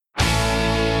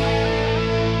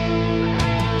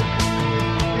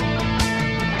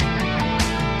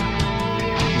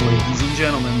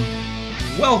gentlemen,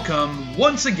 welcome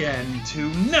once again to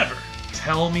Never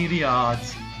Tell Me the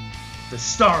Odds, the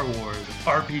Star Wars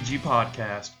RPG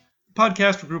podcast. A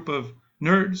podcast where a group of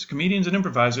nerds, comedians, and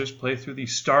improvisers play through the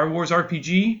Star Wars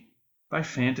RPG by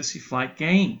Fantasy Flight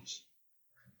Games.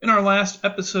 In our last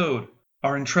episode,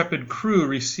 our intrepid crew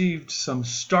received some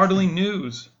startling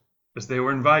news as they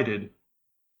were invited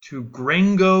to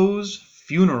Grango's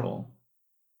funeral.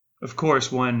 Of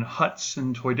course, when Hutts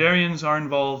and Toydarians are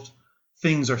involved,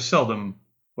 things are seldom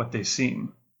what they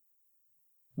seem.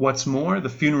 What's more, the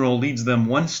funeral leads them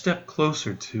one step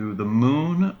closer to the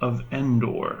moon of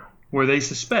Endor, where they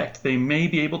suspect they may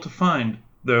be able to find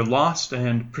their lost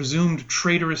and presumed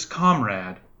traitorous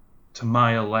comrade,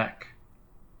 Tamaya Lek.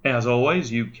 As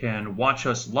always, you can watch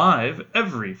us live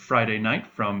every Friday night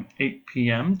from 8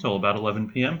 p.m. till about 11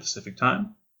 p.m. Pacific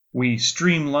Time. We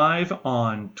stream live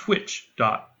on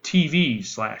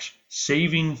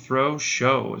twitch.tv/Saving Throw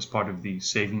Show as part of the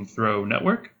Saving Throw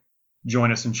Network.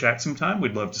 Join us and chat sometime.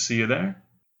 We'd love to see you there.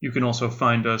 You can also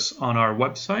find us on our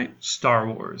website,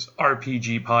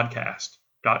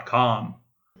 StarWarsRPGpodcast.com,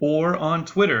 or on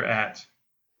Twitter at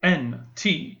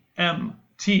NTMTO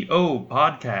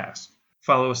Podcast.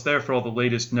 Follow us there for all the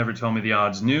latest Never Tell Me the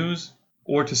Odds news,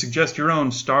 or to suggest your own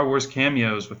Star Wars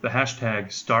cameos with the hashtag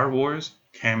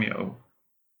StarWarsCameo.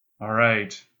 All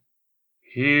right,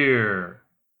 here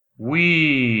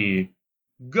we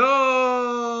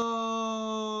go!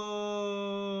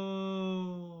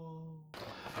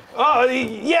 Oh,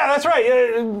 yeah, that's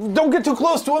right. Don't get too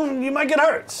close to him. You might get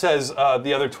hurt, says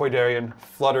the other Toydarian,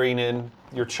 fluttering in,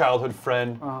 your childhood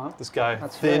friend. This guy,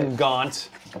 That's thin, right. gaunt.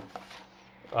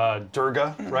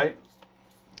 Durga, right?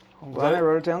 I'm glad I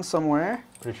wrote it down somewhere.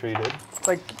 Pretty sure you did.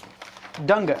 Like,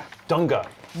 Dunga. Dunga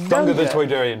the Dunga.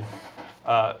 Toydarian,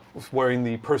 wearing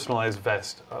the personalized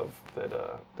vest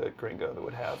that Gringo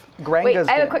would have. Granga's Wait, I have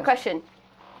a Granga's. quick question.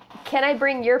 Can I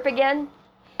bring Yerp again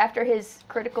after his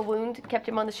critical wound kept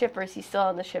him on the ship, or is he still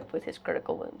on the ship with his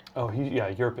critical wound? Oh,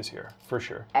 Yerp is here, for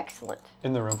sure. Excellent.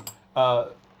 In the room.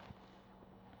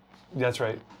 That's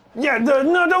right. Yeah, no,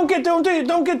 don't get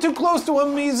too close to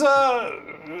him. He's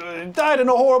died in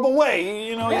a horrible way.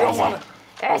 You know, you don't want to.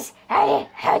 Who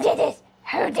did it?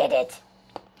 Who did it?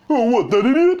 Oh, what, that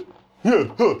idiot? Yeah,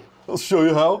 I'll show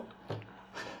you how.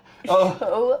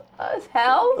 Show us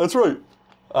how? That's right.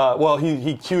 Well,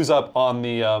 he queues up on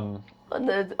the On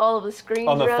all of the screens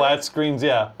on the around flat screens.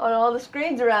 Yeah, on all the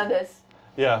screens around us.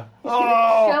 yeah.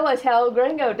 Show us how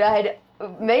Gringo died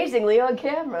amazingly on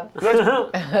camera.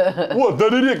 What,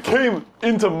 that idiot came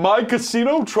into my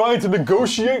casino trying to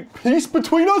negotiate peace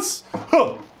between us?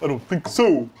 Huh, I don't think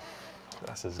so.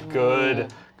 This is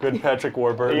good. Good Patrick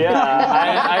Warburton. Yeah,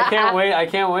 I can't wait. I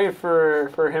can't wait for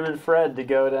him and Fred to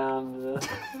go down.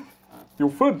 Your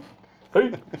friend.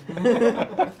 Hey.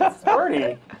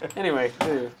 Barney. Anyway,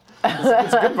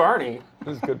 it's good Barney.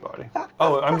 This is good, Barney.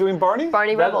 Oh, I'm doing Barney?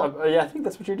 Barney Rebel. Yeah, I think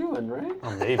that's what you're doing, right?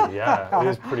 Oh, maybe, yeah. It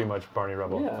is pretty much Barney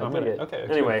Rebel. Yeah, I'm I dig gonna, it. okay.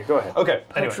 Anyway, go ahead. Okay,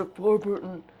 anyway. Patrick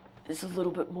Warburton is a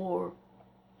little bit more.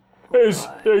 You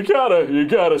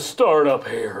gotta start up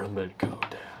here and then go down.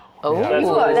 Oh, That's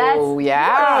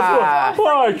that's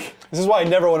Like, This is why I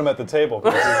never want him at the table.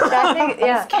 I think,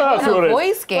 yeah. that's what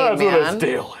voice game, That's what man. his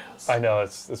deal is. I know,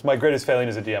 it's my greatest failing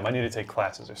as a DM. I need to take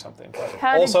classes or something. But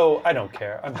How did- also, I don't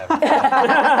care. I'm having fun.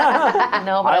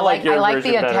 No, but I I like your like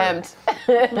the version better. attempt.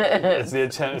 It's the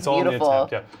attempt. It's all in the Beautiful.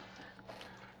 attempt, yeah.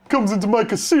 Comes into my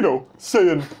casino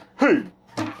saying, hey,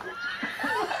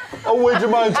 I'll wager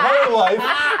my entire life.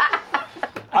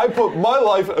 I put my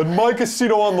life and my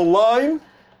casino on the line.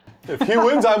 If he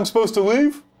wins, I'm supposed to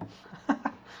leave.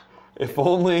 If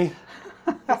only...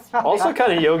 Also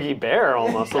kind of Yogi Bear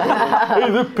almost.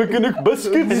 Hey, the picnic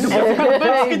biscuits.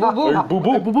 Hey, boo-boo.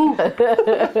 Boo-boo.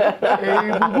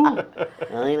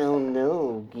 I don't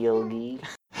know, Yogi.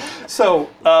 So,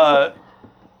 of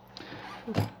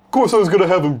course I was going to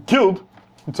have him killed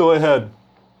until I had...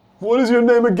 What is your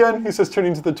name again? He says,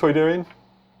 turning to the Toydarian.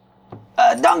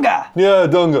 Dunga! Yeah,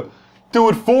 Dunga. Do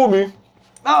it for me.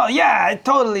 Oh, yeah, I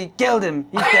totally killed him.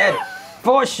 He's dead.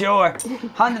 For sure.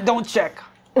 Honey, don't check.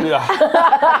 Yeah.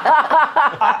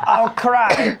 I'll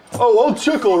cry. Oh, I'll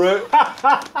check, all right.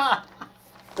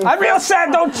 I'm real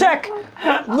sad, don't check.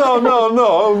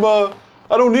 No.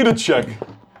 I don't need a check.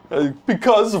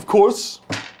 Because, of course,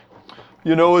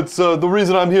 you know, it's the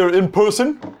reason I'm here in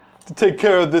person to take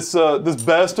care of this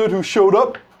bastard who showed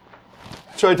up,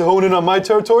 tried to hone in on my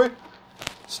territory.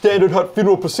 Standard Hutt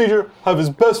funeral procedure: have his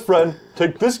best friend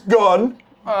take this gun.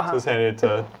 So he's handing it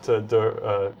to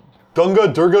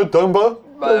Dunga, Durga, Dumba.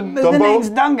 The name's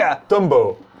Dunga.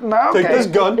 Dumbo. Take this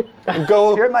gun and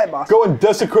go, You're my boss. go and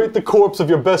desecrate the corpse of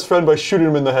your best friend by shooting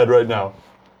him in the head right now.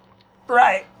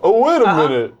 Right. Oh, wait a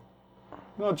minute.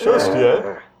 Not just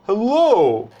yet.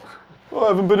 Hello. Oh, I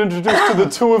haven't been introduced to the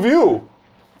two of you.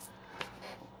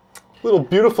 Little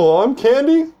beautiful arm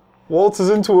candy waltzes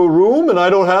into a room and I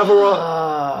don't have her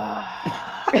on.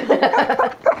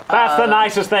 That's the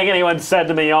nicest thing anyone's said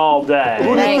to me all day. Who do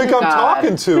you Thank think I'm God.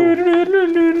 talking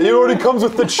to? He already comes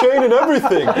with the chain and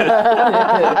everything.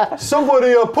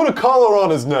 Somebody put a collar on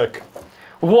his neck.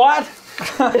 What?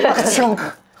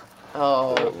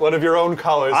 One of your own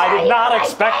collars. I did not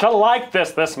expect to like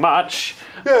this much.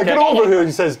 Yeah, get over here,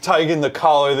 he says, tying in the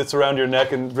collar that's around your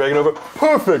neck and dragging over.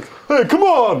 Perfect. Hey, come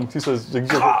on, he says.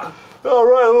 All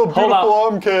right, a little beautiful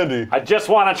on. arm candy. I just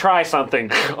want to try something.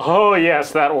 Oh,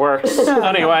 yes, that works.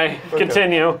 Anyway,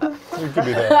 continue. You give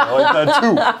me that. I like that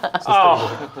too.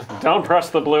 Oh, don't press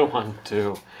the blue one,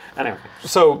 too. Anyway.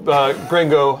 So,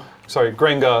 Grenga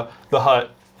the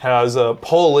Hutt has a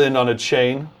pole in on a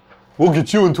chain. We'll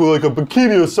get you into like a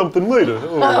bikini or something later.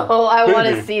 Oh, I want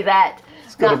to baby. see that.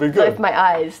 It's gotta not be good. with my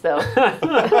eyes, though.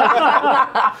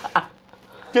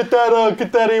 Get that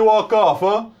Ewok off,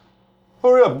 huh?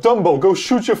 Hurry up, Dumbo, go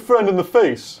shoot your friend in the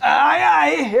face.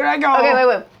 Aye, here I go. Okay,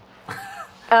 wait.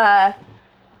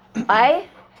 I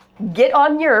get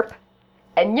on Yerp,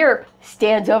 and Yerp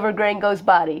stands over Grango's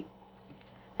body.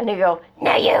 And I go,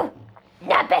 now you,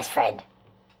 not best friend,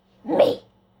 me.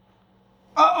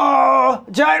 Uh-oh,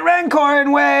 giant rancor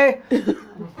in way.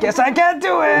 Guess I can't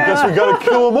do it. Guess we gotta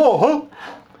kill them all,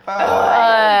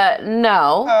 huh?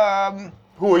 No.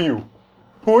 Who are you?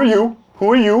 Who are you?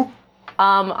 Who are you?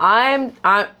 I'm.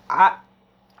 That's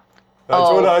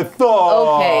what I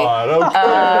thought.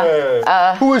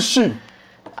 Okay. Who is she?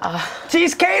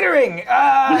 She's catering.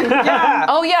 Yeah.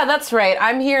 Oh yeah, that's right.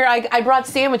 I'm here. I brought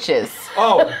sandwiches.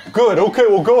 Oh, good. Okay,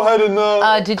 well go ahead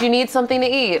and Did you need something to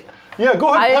eat? yeah,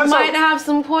 go ahead. I Pass might out. have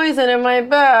some poison in my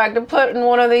bag to put in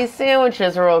one of these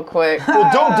sandwiches real quick. Well,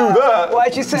 don't do that.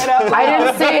 Why'd you say it out loud? I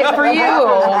didn't say it for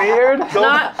you. Weird.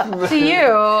 Not to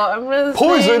you. I'm just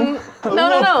Poison. saying- I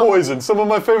love No. poison. Some of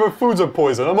my favorite foods are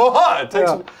poison. I'm a hot.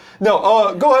 Yeah.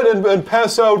 No, go ahead and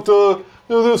pass out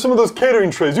some of those catering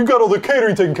trays. You got all the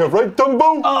catering taken care of, right,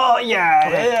 Dumbo? Oh,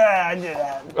 yeah, I did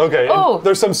that. Okay. and Oh.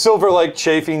 There's some silver like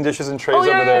chafing dishes and trays Oh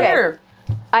yeah, over there. here.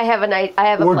 I have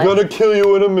a We're plan. gonna kill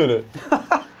you in a minute.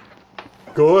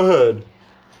 Go ahead.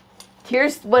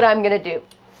 Here's what I'm gonna do.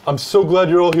 I'm so glad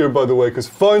you're all here, by the way, because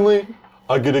finally,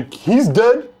 he's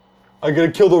dead. I get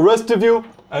to kill the rest of you,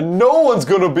 and no one's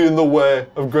gonna be in the way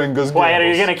of Grenga's Wait, are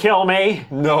you gambles. gonna kill me?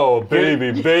 No,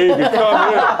 baby, come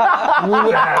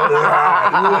here.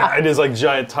 And his like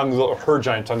her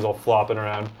giant tongue's all flopping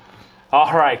around.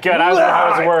 All right, good. I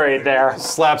was worried there.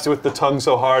 Slaps you with the tongue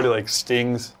so hard it like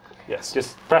stings. Yes.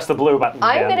 Just press the blue button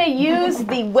I'm again. gonna use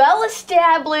the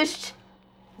well-established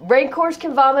Rancors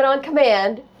can vomit on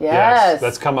command. Yes.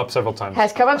 That's come up several times.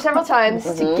 Has come up several times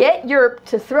to get Yerp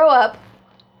to throw up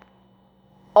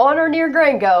on or near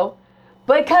Grango,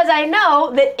 because I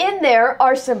know that in there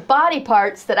are some body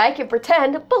parts that I can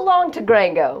pretend belong to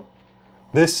Grango.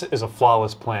 This is a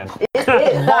flawless plan.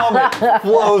 Vomit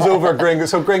flows over Gringo.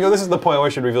 So Gringo, this is the point where I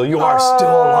should reveal you are still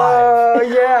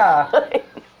alive. Yeah.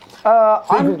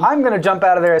 I'm gonna jump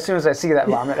out of there as soon as I see that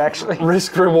vomit, actually.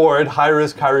 Risk reward, high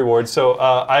risk, high reward. So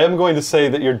I am going to say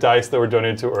that your dice that were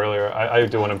donated to earlier, I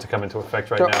do want them to come into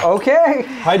effect right now. Okay.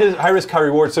 High risk, high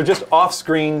reward. So just off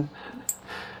screen.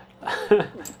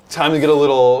 Time to get a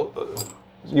little.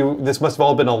 This must have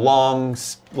all been a long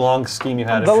scheme you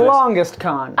had. The into this. longest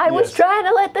con. I was Yes. trying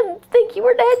to let them think you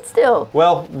were dead still.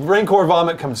 Well, Rancor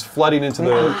vomit comes flooding into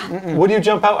the. Would you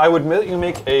jump out? I would you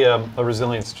make a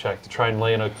resilience check to try and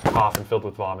lay in a coffin filled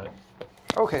with vomit.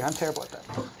 Okay, I'm terrible at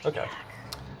that.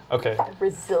 Okay.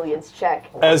 Resilience check.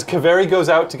 As Kaveri goes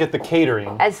out to get the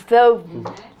catering, As though,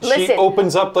 she listen,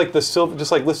 opens up like the silver,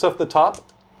 just like lifts up the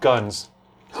top, guns,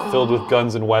 filled with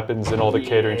guns and weapons and all the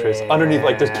catering trays. Underneath,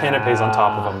 like there's canapes on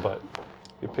top of them, but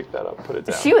you pick that up, put it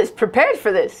down. she was prepared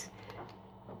for this.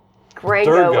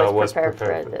 Grango Durga was prepared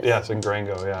for this. Yes, and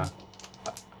Grango, yeah.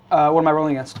 What am I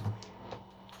rolling against?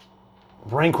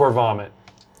 Rancor vomit.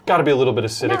 Got to be a little bit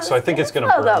acidic, No, so I think it's gonna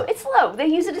low, burn. though. It's low. They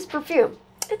use it as perfume.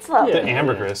 It's low. The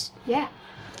ambergris. Yeah.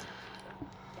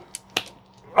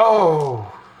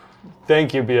 Oh,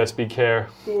 thank you, BSB Care.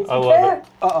 I love it.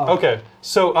 Okay,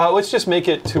 so let's just make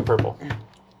it 2 purple.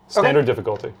 Standard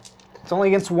difficulty. It's only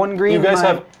against 1 green. You guys my-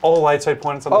 have all light side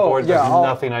points on the Oh, board. yeah, There's I'll-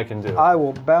 nothing I can do. I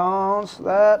will bounce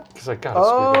that Because I gotta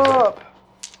screw this up. up.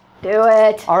 Do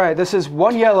it. All right, this is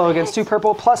 1 yellow against 2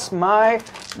 purple plus my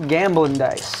gambling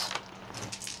dice.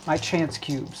 My chance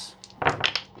cubes.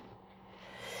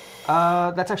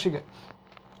 That's actually good.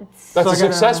 That's So a I got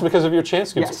success a- because of your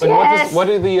chance cubes. Yes. And Yes! what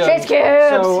are the... Chase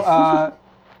cubes!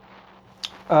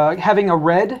 So having a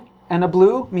red and a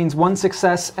blue means 1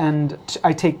 success, and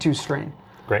I take 2 strain.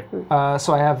 Great.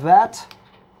 So I have that,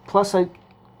 plus I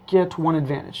get 1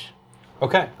 advantage.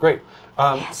 Okay, great.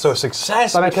 So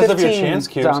success So I'm at because of your 15, chance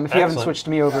cubes. Dom, if you haven't Excellent. switched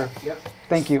me over.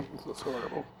 Thank you.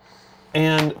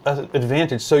 And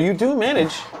advantage. So you do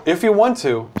manage, If you want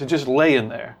to just lay in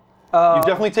there. You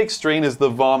definitely take strain as the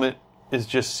vomit is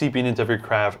just seeping into every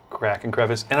crack and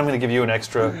crevice. And I'm going to give you an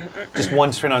extra, just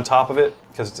 1 strain on top of it,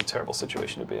 because it's a terrible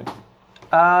situation to be in.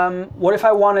 What if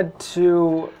I wanted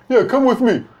to... Yeah, come with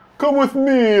me. Come with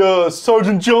me,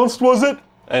 Sergeant Johnst, was it?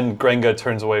 And Grenga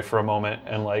turns away for a moment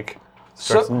and, like,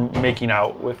 starts making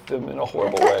out with them in a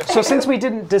horrible way. So since we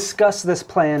didn't discuss this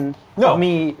plan No. of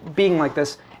me being like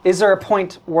this, is there a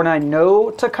point when I know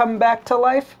to come back to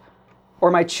life? Or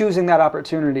am I choosing that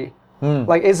opportunity?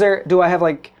 Like, do I have,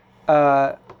 like,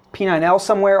 P9L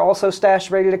somewhere also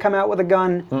stashed ready to come out with a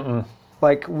gun?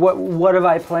 Like, what have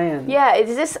I planned? Yeah,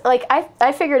 is this like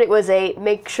I figured it was a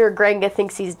make sure Grenga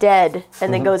thinks he's dead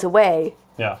and then goes away.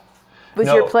 yeah. Was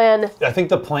No, your plan? I think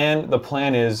the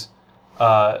plan is,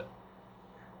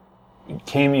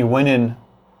 you win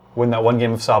that one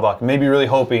game of Sabak, maybe really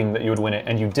hoping that you would win it,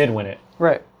 and you did win it.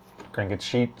 Right. Grenga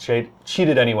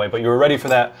cheated anyway, but you were ready for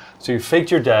that, so you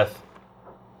faked your death,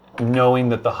 knowing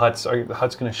that the Hutt's going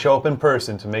to show up in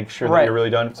person to make sure that Right. you're really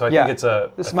done. So I Yeah. think it's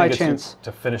This is my chance.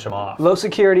 to finish them off. Low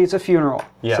security, it's a funeral.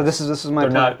 Yes. So this is my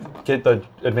They're plan. not get the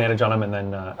advantage on them and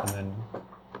then.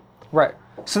 Right.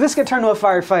 So this could turn to a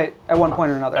firefight at one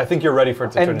point or another. I think you're ready for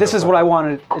it to turn. and this is what I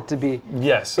wanted it to be.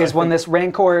 Yes. Is when this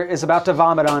Rancor is about to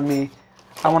vomit on me,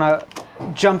 I want to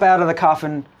jump out of the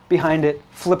coffin behind it,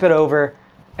 flip it over,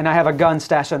 and I have a gun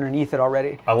stashed underneath it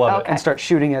already. I love And start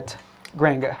shooting at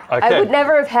Grenga. it. Okay. I would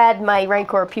never have had my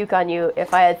Rancor puke on you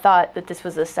if I had thought that this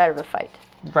was the start of a fight.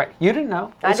 Right. You didn't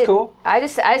know. I It's didn't- cool. I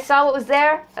saw what was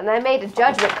there and I made a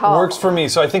judgment call. Works for me.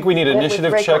 So I think we need with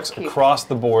initiative Rancor checks puke. across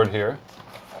the board here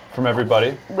from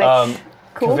everybody. Which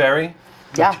cool. Kaveri,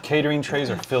 Yeah. catering trays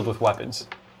are filled with weapons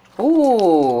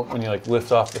Ooh, when you like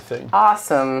lift off the thing.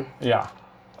 awesome. Yeah.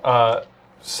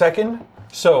 Second,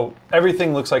 so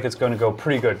everything looks like it's going to go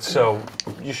pretty good. So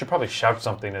you should probably shout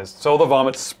something as so the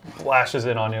vomit splashes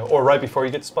in on you, or right before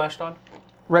you get splashed on.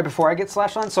 Right before I get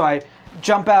slashed on, so I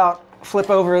jump out, flip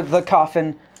over the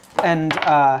coffin, and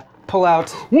pull out.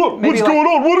 What? maybe What's like going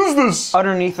on? What is this?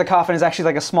 Underneath the coffin is actually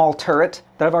like a small turret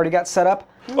that I've already got set up.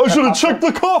 I should have checked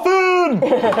the coffin!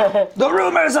 The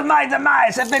rumors of my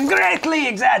demise have been greatly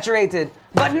exaggerated,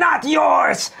 but not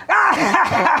yours. Grenga,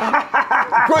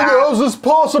 how's this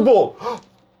possible?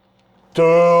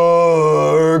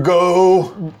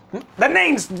 Durgo. The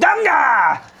name's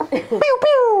Dunga. Pew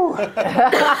pew.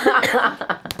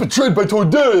 Betrayed by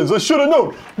Tordarians, I should have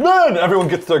known. Man, everyone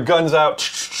gets their guns out.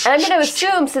 And I'm going to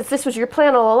assume, since this was your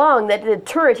plan all along, that the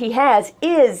turret he has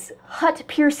is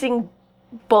hut-piercing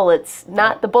bullets,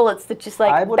 not the bullets that just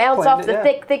I like would've bounce planned off it, the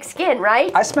yeah. thick skin,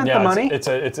 right? I spent Yeah, the money. It's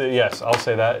a yes, I'll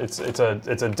say that. It's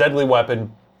a deadly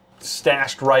weapon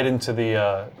stashed right into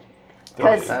the thing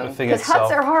Because itself.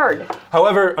 huts are hard.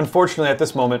 However, unfortunately, at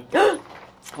this moment, Oh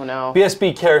no.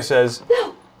 BSB Care says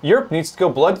Europe needs to go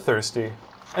bloodthirsty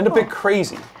and a bit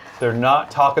crazy. They're not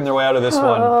talking their way out of this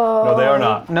one. No, they are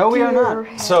not. No, we are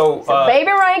not. So, Baby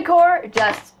Rancor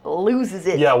just loses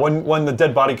it. yeah, when the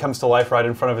dead body comes to life right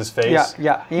in front of his face,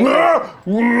 Yeah. the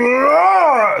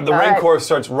Rancor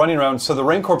starts running around. So the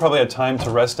Rancor probably had time to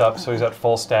rest up, so he's at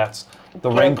full stats. The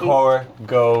Rancor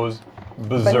goes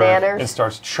berserk Bananas. and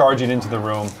starts charging into the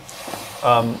room.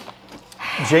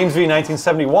 James V.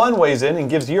 1971 weighs in and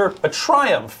gives Europe a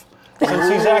triumph since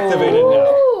he's activated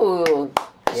now. Ooh.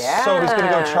 Yeah. So he's going to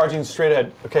go charging straight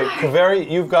ahead. Okay, Kaveri,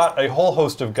 you've got a whole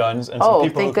host of guns and some Oh,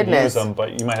 people who thank can use goodness. them,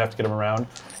 but you might have to get them around.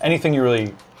 Anything you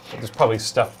really, there's probably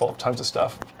stuff, well, tons of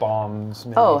stuff, bombs,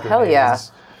 maybe Oh, hell yeah.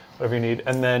 grenades, whatever you need.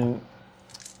 And then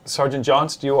Sergeant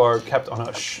Johnst, you are kept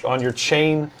on on your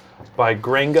chain by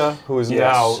Grenga, who is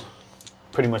now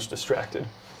pretty much distracted.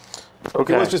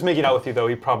 Okay. He was just making out with you, though.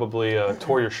 He probably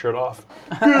tore your shirt off.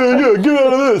 Yeah, get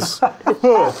out of this.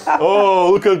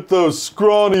 Oh, look at those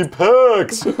scrawny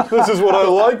pecs. This is what I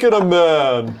like in a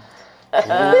man.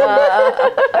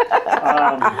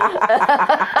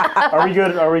 Are we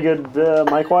good? Are we good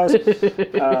mic wise?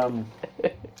 Are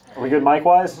we good mic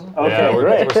wise? Okay, Yeah,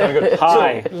 great. we're sounding good.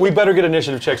 Hi. So we better get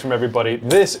initiative checks from everybody.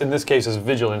 This, in this case, is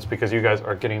vigilance because you guys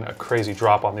are getting a crazy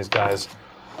drop on these guys.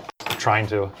 Trying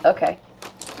to. Okay.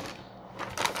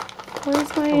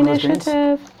 Where's my of those games?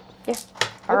 Yeah.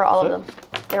 Or all of them.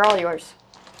 They're all yours.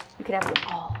 You can have them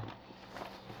all.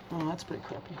 Oh, that's pretty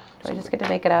crappy. Do I just get to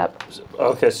make it up?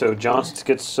 Okay, so Johns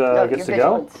gets No, gets your to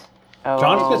go. vigilance. Oh,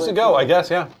 John gets to go, I guess.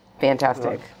 Yeah.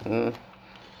 fantastic.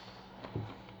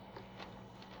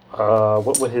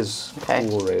 What would his Okay.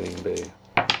 cool rating be?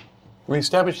 We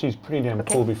established he's pretty damn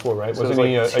cool before, right? So Wasn't it's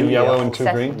he like a two yellow yellow. and 2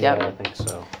 Set. green? Yep. Yeah, I think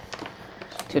so.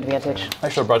 2 advantage. I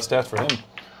should have brought stats for him.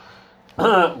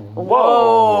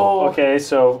 Whoa. Okay,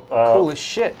 so Cool as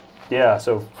shit. yeah,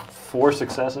 so 4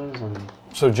 successes and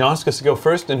So John gets to go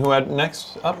first, and who had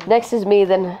next up? Next is me,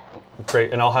 then.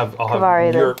 Great, and I'll have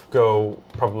Kavari then. Yerk go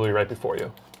probably right before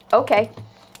you. Okay.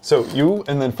 So you,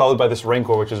 and then followed by this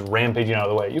Rancor, which is rampaging out of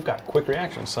the way. You've got quick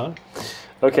reactions, son.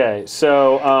 okay,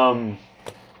 so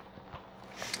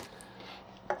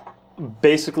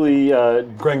basically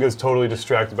Grenga's totally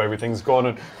distracted by everything's going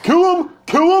on. Kill him!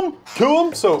 Kill him! Kill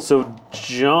him! so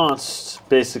Johns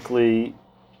basically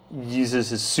uses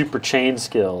his super chain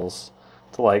skills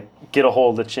to like get a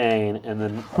hold of the chain and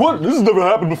then What? This has never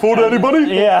happened before to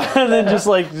anybody? yeah, and then just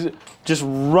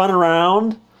run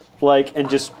around like and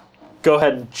just go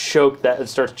ahead and choke that and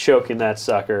start choking that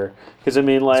sucker. Because I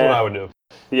mean, like, That's what I would do.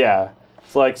 yeah,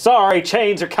 it's like sorry,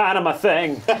 chains are kind of my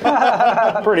thing.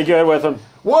 Pretty good with them.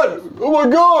 What? Oh my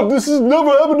god, this has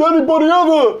never happened to anybody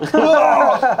ever!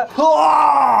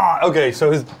 Okay,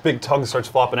 so his big tongue starts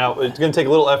flopping out. It's going to take a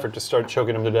little effort to start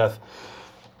choking him to death.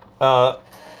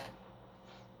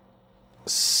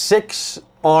 6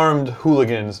 armed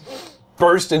hooligans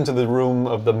burst into the room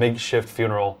of the makeshift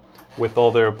funeral with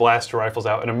all their blaster rifles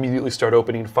out and immediately start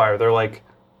opening fire. They're like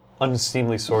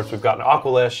unseemly sorts. We've got an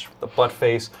Aqualesh with a butt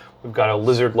face. We've got a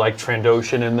lizard-like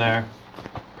Trandoshan in there.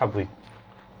 Probably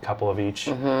a couple of each.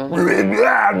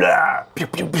 Pew,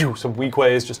 pew, pew. Some weak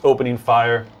ways just opening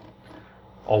fire.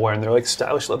 All wearing their like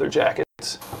stylish leather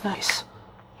jackets. Nice.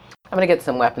 I'm gonna get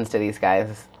some weapons to these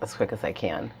guys as quick as I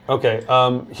can. Okay,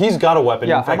 he's got a weapon.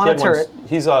 Yeah, In fact, I'm he on had a one- turret.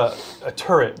 He's a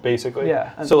turret, basically.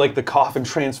 Yeah, and- So like the coffin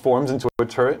transforms into a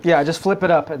turret, Yeah, just flip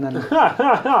it up and then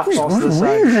falls to the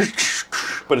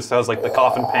side. but it has like the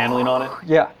coffin paneling on it.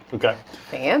 Yeah. Okay,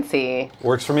 Fancy.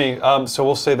 works for me. So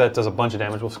we'll say that does a bunch of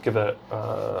damage. We'll give it.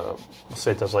 We'll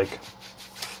say it does like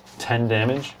 10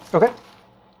 damage Okay.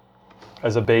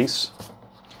 as a base.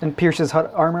 And pierces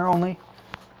hut armor only.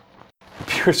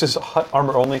 Pierces hut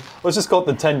armor only. Let's just call it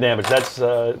the 10 damage.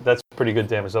 That's pretty good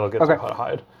damage. That'll get Okay. to hut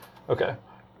hide. Okay.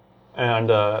 And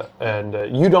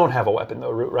you don't have a weapon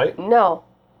though, Root, right? No.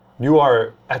 You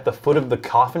are at the foot of the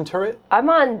coffin turret. I'm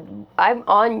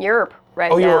on Europe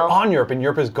right Oh, now. you're on Europe, and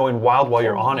Europe is going wild while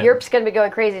you're on it. Europe's gonna be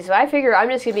going crazy, so I figure I'm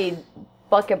just gonna be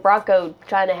Bucket Bronco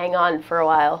trying to hang on for a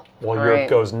while. While Right. Europe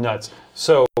goes nuts.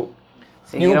 So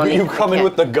So you don't you need- come I in can't-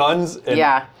 with the guns, and,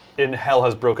 Yeah. and hell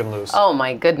has broken loose. Oh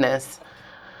my goodness.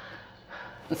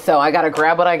 So I gotta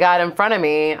grab what I got in front of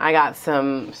me. I got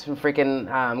some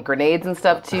freaking grenades and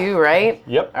stuff too, right?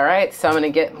 Yep. All right, so I'm gonna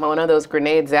get one of those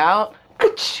grenades out,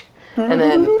 and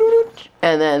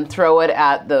then throw it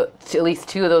at at least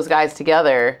 2 of those guys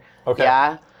together. Okay.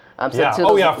 Yeah. So Yeah. 2 of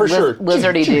Oh those yeah, for sure.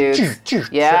 Lizardy dudes.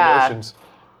 Yeah. Trandoshans.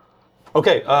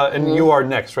 Okay, and you are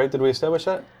next, right? Did we establish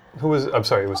that? Who was? I'm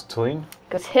sorry, it was Talene,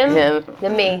 Goes him, Him.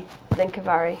 then me, then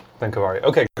Kavari. then Kavari.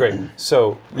 Okay, great.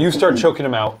 So you start choking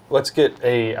him out. Let's get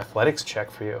a athletics check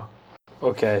for you.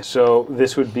 Okay, so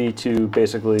this would be to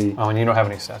basically Oh, and you don't have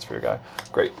any stats for your guy.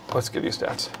 Great. Let's give you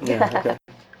stats. yeah. Okay.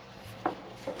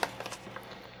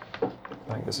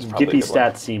 I think this is probably a Gippy good one.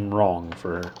 stats seem wrong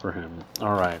for him.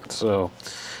 All right, so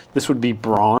this would be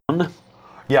brawn.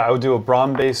 Yeah, I would do a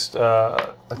brawn-based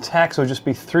attack, so it would just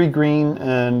be 3 green,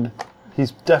 and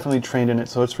he's definitely trained in it.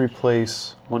 So let's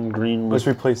replace. 1 green Let's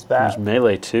was replace that.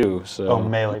 melee too. So Oh,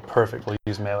 melee. Perfect. We'll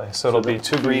use melee. So it'll be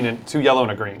 2 green and 2 yellow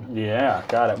and a green. yeah,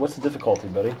 got it. What's the difficulty,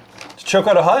 buddy? Choke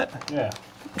out a hut? Yeah.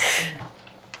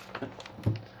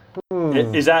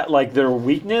 Is that like their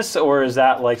weakness, or is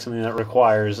that like something that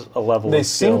requires a level They of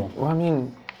skill? seem. Well, I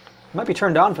mean, Might be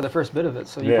turned on for the first bit of it,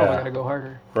 so you Yeah. probably gotta go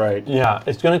harder. Right. yeah,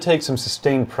 it's going to take some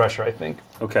sustained pressure, I think.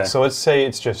 Okay. So let's say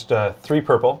it's just 3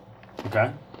 purple, Okay.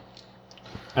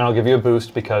 and I'll give you a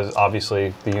boost because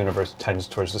obviously the universe tends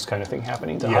towards this kind of thing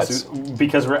happening to Yes, huts.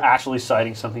 because we're actually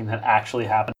citing something that actually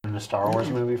happened in a Star Wars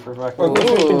movie for Well, record.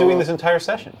 we've been doing this entire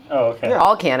session. Oh, okay.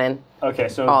 All canon. Okay,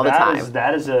 so All the that time. is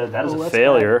that is a that's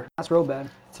failure. That's real bad.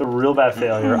 It's a real bad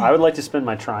failure. I would like to spend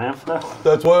my triumph though.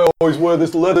 That's why I always wear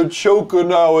this leather choker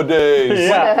nowadays.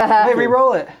 Yeah. Hey,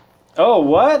 re-roll it. Oh,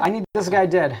 what? I need this guy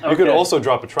dead. You could Okay. also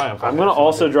drop a triumph. I'm gonna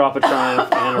also drop a triumph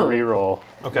and a reroll.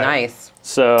 Okay. Nice.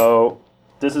 So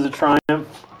this is a triumph.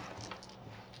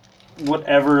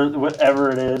 whatever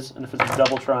it is, and if it's a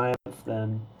double triumph,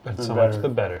 then So much the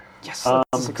better. Yes.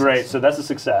 great. So that's a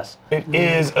success. It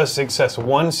is a success.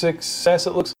 1 success,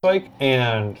 it looks like,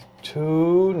 and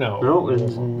 2, no. No,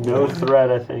 it's no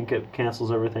threat. I think it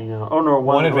cancels everything out. Oh no,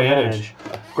 one advantage.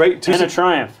 Great. 2 and a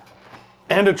triumph.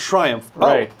 And a triumph.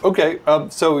 Right. Oh, okay.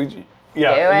 So, yeah,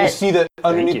 Do you it. see that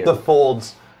underneath you. the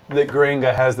folds, that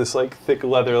Gringa has this like thick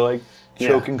leather like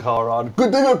choking collar on.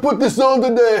 Good thing I put this on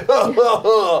today.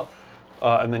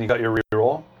 And then you got your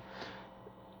reroll.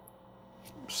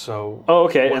 So. Oh,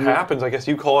 okay. What and then- happens? I guess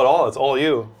you call it all. It's all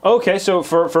you. Okay, so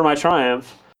for my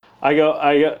triumph, I go.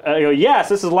 Yes,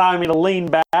 this is allowing me to lean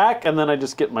back, and then I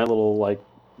just get my little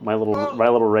my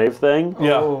little rave thing.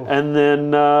 Yeah. And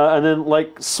then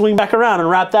like swing back around and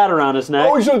wrap that around his neck.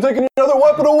 Oh, you should have taken another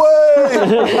weapon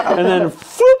away. And then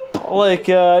floop, like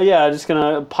just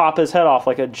gonna pop his head off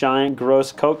like a giant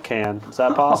gross Coke can. Is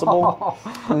that possible?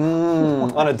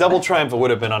 On a double triumph, it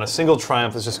would have been. On a single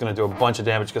triumph, it's just going to do a bunch of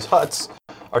damage because huts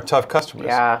are tough customers.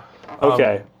 Yeah.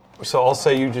 Okay. So I'll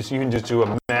say you can just do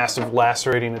a massive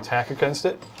lacerating attack against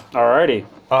it. Alrighty.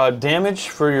 Damage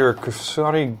for your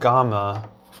Kusarigama.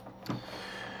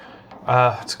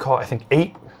 It's called, I think,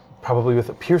 8, probably with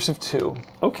a pierce of 2.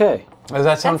 Okay. Does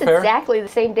that sound That's fair? exactly the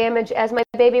same damage as my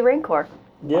baby Rancor.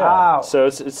 Yeah. Wow. So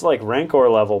it's like Rancor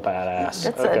level badass.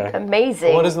 That's okay. amazing.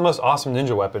 Well, it is the most awesome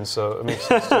ninja weapon, so it makes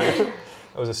sense to me.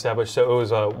 That was established. So it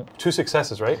was 2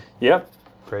 successes, right? Yep.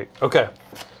 Great. Okay.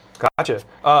 Gotcha.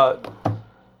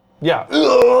 Yeah.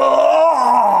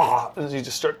 As you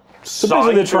just start So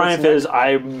basically, the triumph is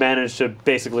I managed to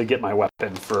basically get my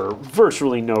weapon for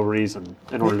virtually no reason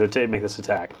in order to make this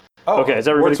attack. Oh, Okay, is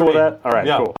everybody works cool with for me. that? All right,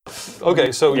 Yeah. cool.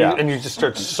 Okay, so Yeah. you just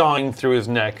start sawing through his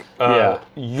neck. Yeah.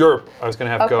 Yerp, I was going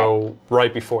to have Okay. go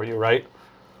right before you, right?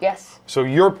 Yes. So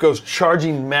Yerp goes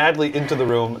charging madly into the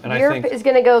room, and I Yerp think, is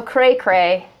going to go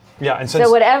cray-cray. yeah, and since So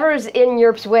whatever's in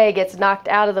Yerp's way gets knocked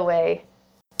out of the way.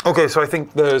 okay, so I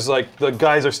think there's like the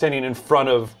guys are standing in front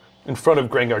of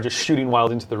Grengar, just shooting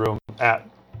wild into the room at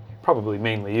probably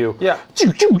mainly you. Yeah.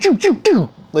 Choo, choo, choo, choo, choo.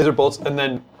 Laser bolts, and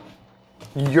then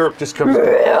Yerp just comes,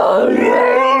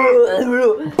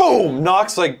 boom,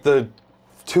 knocks like the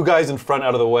 2 guys in front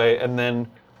out of the way, and then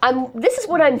This is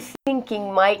what I'm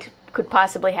thinking could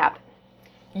possibly happen.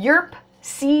 Yerp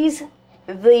sees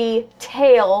the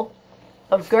tail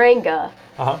of Granga,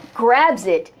 grabs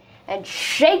it, and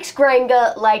shakes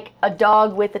Granga like a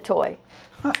dog with a toy.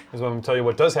 is what I'm gonna tell you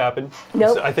what does happen.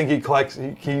 Nope. I think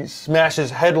he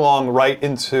smashes headlong right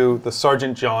into the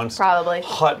Sergeant John's Probably.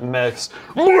 hut mess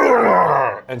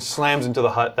and slams into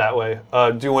the hut that way.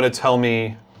 Do you want to tell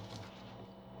me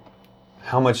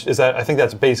how much is that? I think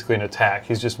that's basically an attack.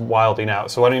 He's just wilding out.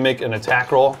 So why don't you make an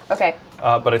attack roll? Okay.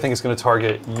 But I think it's going to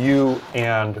target you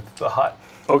and the hut.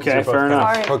 Okay, You're both fair kind of enough.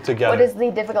 Alright. Hooked together. What is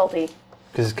the difficulty?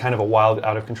 Because it's kind of a wild,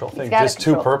 out of control thing. out of Just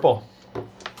 2 control. purple.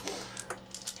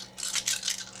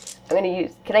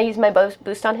 Can I use my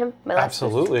boost on him? My last boost?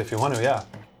 Absolutely, if you want to, yeah.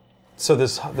 So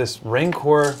this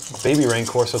Rancor, baby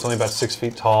Rancor, so it's only about 6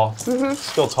 feet tall.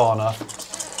 Still tall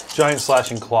enough. Giant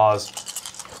slashing claws.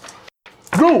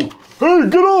 Go! Hey,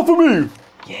 get off of me!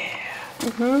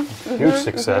 Yeah. Huge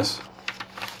success.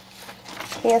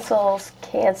 Cancels.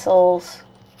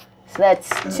 So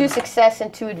that's 2 success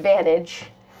and 2 advantage.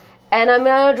 And I'm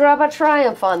going to drop a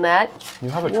triumph on that. You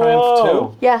have a triumph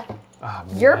too. Yeah.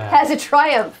 Yerp has a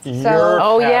triumph. So, Yerp.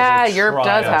 Oh Has yeah, a Yerp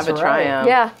does triumph. have a triumph.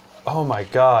 yeah. Oh my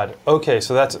god. Okay,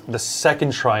 so that's the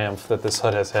second triumph that this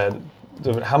hut has had.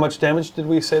 How much damage did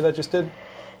we say that just did?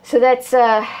 So that's,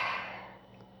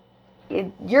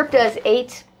 Yerp does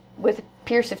 8 with a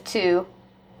pierce of 2.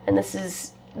 And this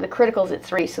is, the critical's at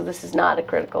 3, so this is not a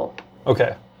critical.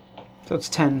 Okay. So it's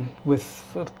 10 with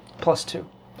 +2.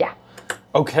 Yeah.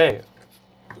 Okay.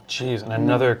 Jeez, and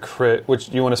another crit. Which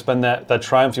do you want to spend that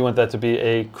triumph? Do you want that to be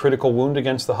a critical wound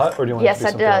against the hut, or do you want Yes,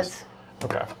 it to be that something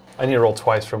does. else? Okay. I need to roll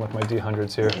twice from with my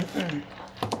d100s here.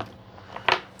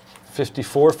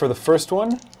 54 for the first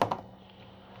one.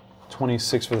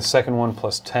 26 for the second one,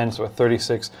 plus 10, so a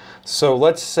 36. So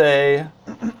let's say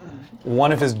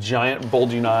one of his giant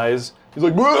bulging eyes, he's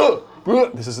like, "Bruh,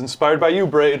 bruh." This is inspired by you,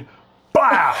 Braid.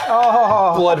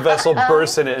 Bah! Blood vessel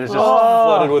bursts in it, and it's just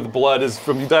flooded with blood.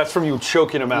 That's from you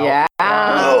choking him out. Yeah.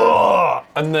 Ugh!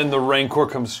 And then the Rancor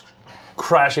comes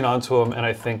crashing onto him, and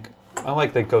I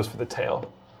like that it goes for the tail.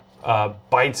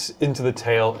 Bites into the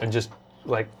tail and just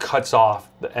like cuts off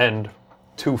the end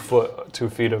 2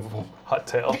 feet of hut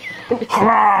tail.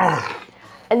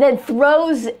 And then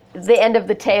throws the end of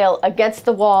the tail against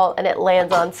the wall, and it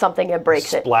lands on something and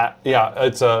breaks it. Splat. Yeah,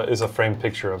 it's a framed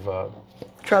picture of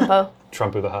Trumpo.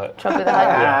 Trumpo the Hut. Trumpo the Hut.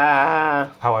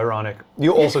 Ah. How ironic.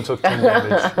 You also took 10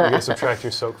 damage. You can subtract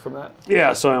your soak from that.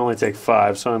 Yeah, so I only take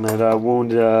 5, so I'm at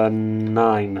wound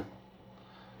 9.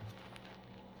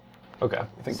 Okay. I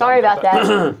think Sorry about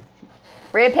that.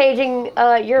 Rampaging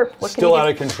Yerp. What Still can out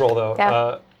you of control, though.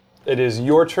 Yeah. It is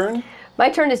your turn, My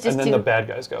turn is just and then the to bad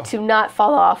guys go. not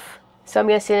fall off. So I'm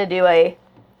just gonna do a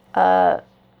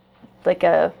like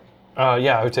a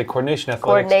Yeah, I would say coordination athletics.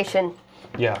 coordination.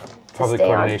 Yeah, probably stay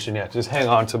on. coordination, yeah. Just hang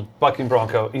on to Bucking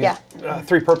Bronco. He's, Yeah.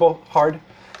 3 purple, hard,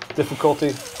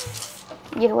 difficulty.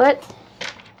 You know what?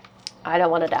 I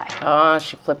don't want to die. Oh,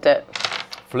 she flipped it.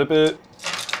 Flip it.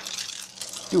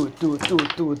 Do it, do it, do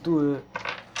it, do it, do it.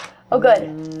 Oh, good.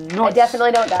 I Nice.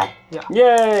 definitely don't die.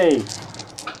 Yay!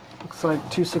 Looks like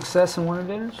 2 success and 1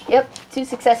 advantage. Yep. 2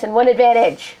 success and 1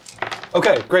 advantage.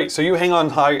 Okay, great. So you hang on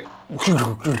high.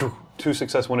 2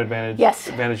 success, 1 advantage. Yes.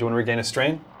 Advantage, you want to regain a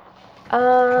strain?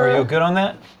 Are you good on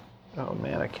that? Oh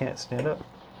man, I can't stand up.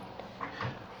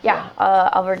 Yeah.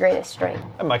 I'll regain a strain.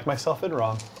 I mic'd myself in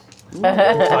wrong.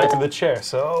 Tied to the chair.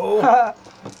 So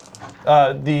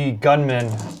the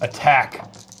gunmen attack.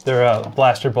 Their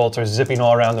blaster bolts are zipping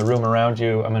all around the room around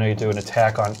you. I'm going to do an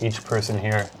attack on each person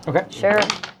here. Okay. Sure.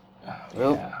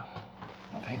 Yeah.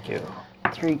 Thank you.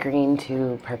 3 green,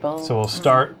 2 purple. So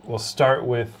we'll start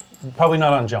with probably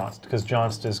not on Jonst because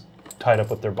Jonst is tied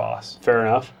up with their boss Fair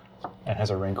enough. and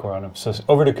has a rancor on him. So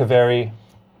over to Kaveri.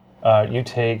 You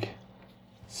take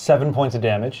 7 points of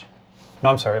damage. No,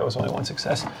 I'm sorry, it was only 1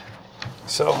 success.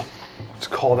 So let's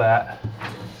call that.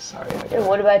 Sorry. And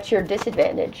what about your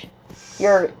disadvantage?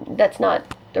 That's not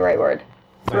the right word.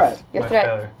 Threat. Your My threat.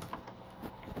 failure.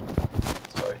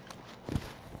 Sorry.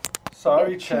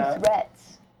 Sorry, Two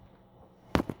threats.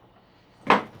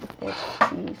 It's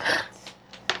 2 threats.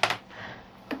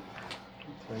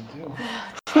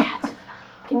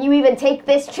 Can you even take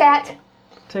this, chat?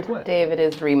 Take what? David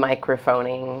is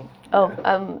re-microphoning. Oh,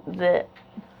 the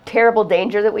terrible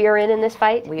danger that we are in this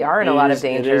fight. We are in a lot of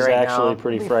danger It is right actually now.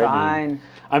 pretty Be frightening. fine.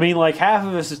 I mean, like, half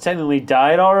of us has technically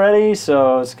died already,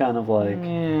 so it's kind of like...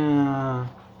 Yeah.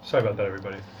 Sorry about that,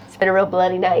 everybody. It's been a real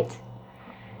bloody night.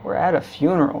 We're at a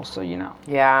funeral, so you know.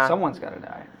 Yeah. Someone's got to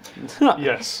die.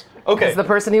 Yes. Okay. Because the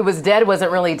person who was dead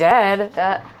wasn't really dead.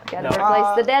 Gotta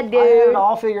replace the dead I had dude. it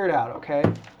all figured out, okay?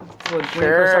 When you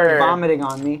Sure. started vomiting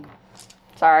on me.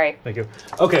 Sorry. Thank you.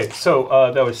 Okay,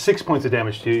 so that was 6 points of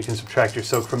damage to you. You can subtract your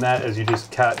soak from that as you just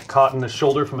caught in the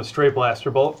shoulder from a stray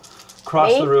blaster bolt.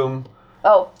 Cross Me? the room.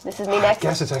 Oh, this is me I next.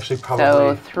 guess it's actually So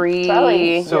probably. 3.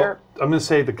 Probably. So I'm going to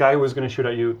say the guy who was going to shoot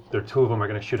at you, there are 2 of them are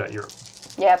going to shoot at you.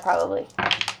 Yeah, probably.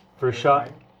 First shot,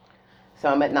 So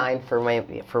I'm at 9 for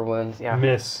wounds. Yeah.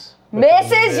 miss.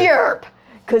 Mrs. Yerp!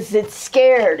 Because it's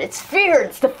scared. It's fear.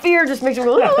 It's the fear just makes me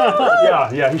go,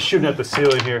 Yeah, he's shooting at the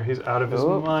ceiling here. He's out of his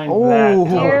mind. That,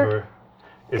 however,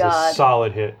 is God. a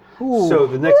solid hit. So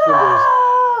the next one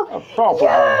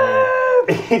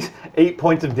is 8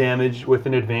 points of damage with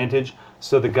an advantage.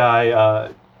 So the guy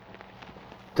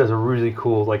does a really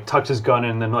cool, like, tucks his gun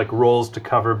in and then, like, rolls to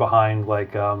cover behind,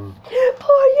 like, Poor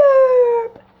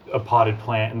Yerp! a potted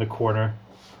plant in the corner.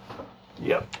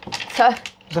 Yep. Is that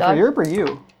for Yerp or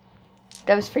you?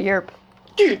 That was for Yerp.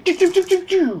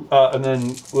 And then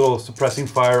little suppressing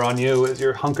fire on you as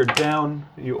you're hunkered down.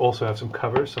 You also have some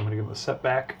cover, so I'm going to give him a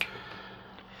setback.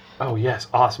 Oh, yes.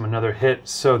 Awesome. Another hit.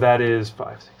 So that is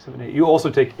 5, 6, 7, 8. You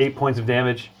also take 8 points of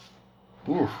damage.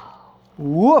 Oof.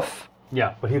 Woof.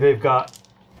 Yeah, but they've got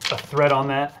a threat on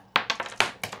that.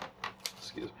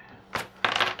 Excuse me.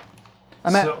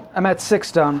 I'm at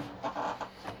 6 done.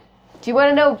 Do you want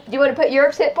to know? Do you want to put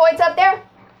Yerp's hit points up there?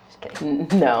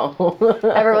 No.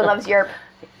 Everyone loves Yerp.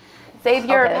 Save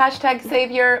your Okay. hashtag save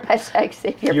your. Hashtag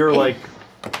save Yerp. You're like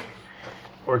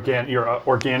your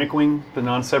organic wing, the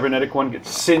non-cybernetic one, gets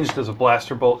singed as a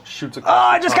blaster bolt shoots across. Oh,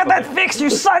 I the just top got of that it. fixed, you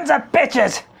sons of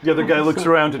bitches! The other guy looks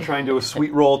around to try and do a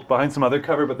sweet roll behind some other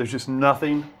cover, but there's just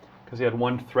nothing because he had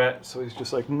 1 threat. So he's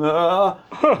just like, nah.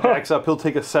 Backs up. He'll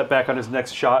take a setback on his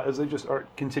next shot as they just are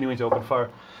continuing to open fire.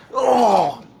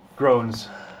 Oh! Groans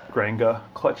Granga,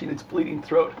 clutching its bleeding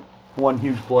throat. 1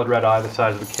 huge blood red eye the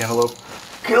size of a cantaloupe.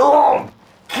 Kill him!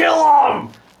 Kill him!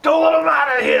 Don't let him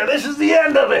out of here! This is the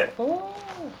end of it!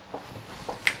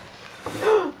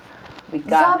 We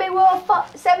got. Zombie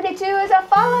Wolf 72 is a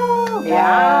follow.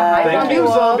 Yeah. Hi, Thank you,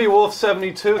 Zombie Wolf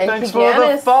 72. And Thanks for the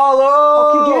Kiganis.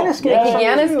 follow! Kiganis gave some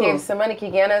Kiganis too. gave some money.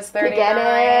 Kiganis 39.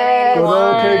 Kiganis. Good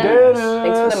old Kiganis.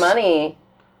 Thanks for the money.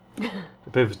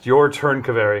 It's your turn,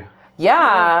 Kaveri.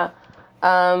 Yeah.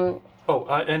 Oh,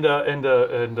 and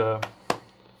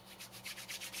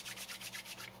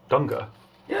Dunga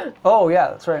Oh, yeah,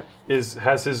 that's right.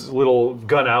 has his little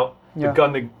gun out Yeah.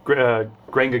 gun that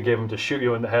Grenga gave him to shoot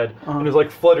you in the head, and is like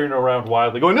fluttering around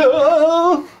wildly, going,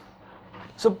 "No!"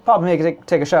 So probably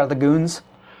take a shot at the goons.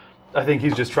 I think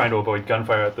he's just trying to avoid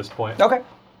gunfire at this point. Okay. Fair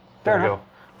There you enough. go.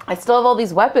 I still have all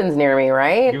these weapons near me,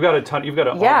 right? You've got a ton. You've got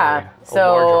a Yeah, armory, a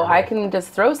so large I armory. can just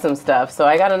throw some stuff. So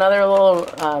I got another little.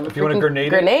 If you want a grenade,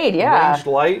 grenade, yeah. Ranged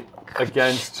light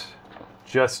against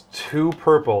just 2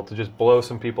 purple to just blow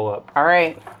some people up. All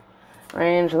right,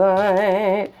 range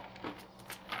light.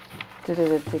 I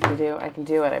can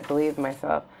do it. I believe in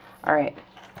myself. All right.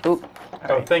 Oop.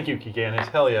 Oh, thank you, Kiganis.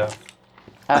 Hell yeah.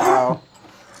 Uh oh.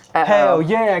 Hell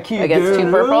yeah, Keegan. Against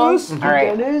 2 purple. All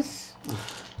right.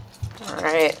 All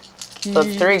right. So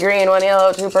it's 3 green, 1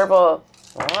 yellow, 2 purple.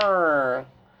 Arr.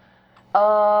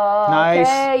 Nice.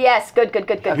 Okay, yes, good.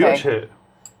 Huge hit.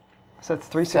 So that's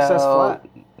 3 success So, flat.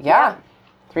 yeah,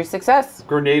 3 success.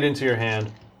 Grenade into your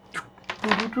hand.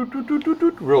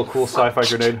 Real cool sci-fi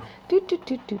grenade.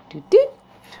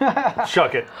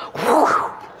 Chuck it.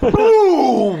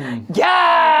 Boom!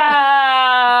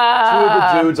 Yeah! 2 of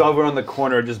the dudes over on the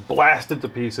corner just blasted to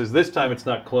pieces. This time it's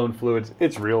not clone fluids,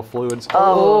 it's real fluids.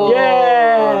 Oh,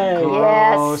 Yay!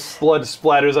 yes. Blood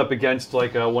splatters up against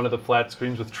like one of the flat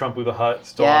screens with Trumpu the Hutt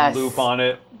still Yes. on loop on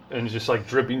it, and it's just like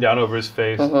dripping down over his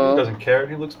face. He doesn't care.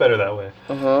 He looks better that way.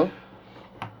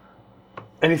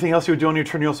 Anything else you would do on your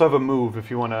turn? You also have a move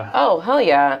if you want to. Oh, hell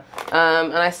yeah.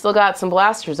 And I still got some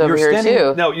blasters over You're here, standing.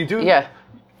 too. No, you do. Yeah.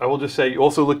 I will just say you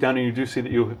also look down and you do see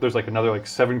that there's like another like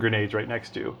 7 grenades right next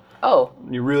to you. Oh,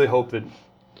 You really hope that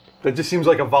just seems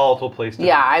like a volatile place to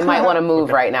yeah, be. I might want to move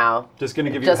right now. Just gonna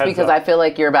give you Just a heads because up. I feel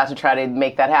like you're about to try to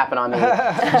make that happen on me.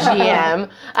 GM.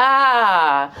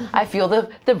 I feel the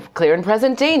clear and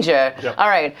present danger. Yep. All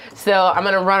right, so I'm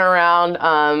going to run around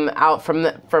out from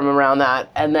around that.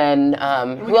 And then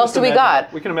who else do we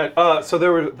got? We can imagine. So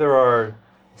there are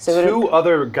So 2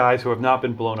 other guys who have not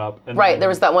been blown up. And Right, there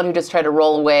was that one who just tried to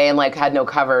roll away and like had no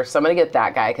cover. So I'm gonna get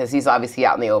that guy because he's obviously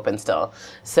out in the open still.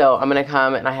 So I'm gonna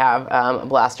come and I have a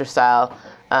blaster style,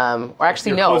 or actually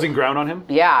You're no. closing ground on him.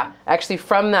 Yeah, actually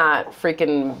from that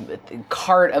freaking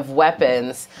cart of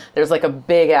weapons, there's like a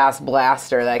big ass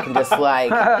blaster that I can just like.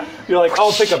 You're like,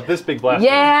 I'll pick up this big blaster.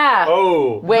 Yeah.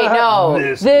 Oh. Wait, no,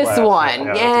 This this blaster.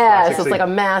 one. Yeah, Yeah, that's a so it's like a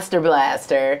master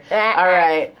blaster. All Ah.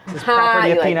 right. property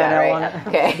You of like that, P9L right? on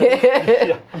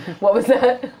Okay. What was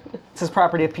that? This is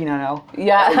property of P9L.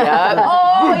 Yeah.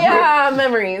 Oh yeah,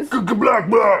 memories.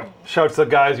 Shouts the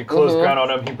guys, you close ground on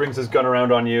him, he brings his gun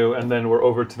around on you, and then we're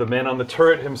over to the man on the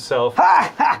turret himself,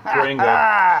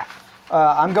 Grenga.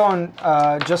 I'm going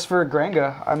just for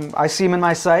Grenga. I see him in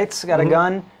my sights. Got a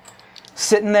gun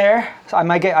sitting there. So I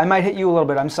might hit you a little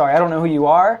bit. I'm sorry. I don't know who you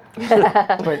are,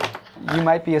 but you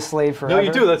might be a slave forever. No,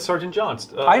 you do, that's Sergeant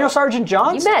Johnst. I know Sergeant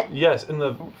Johns. You met. Yes, in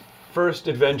the first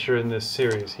adventure in this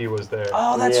series, he was there.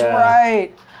 Oh, that's Yeah.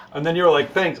 right. And then you were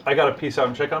like, thanks, I gotta peace out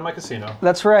and check on my casino.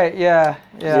 That's right. Yeah.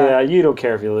 Yeah, you don't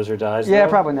care if your lizard dies. Yeah, though.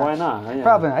 probably not. Why not? Yeah.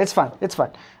 Probably not. It's fine. It's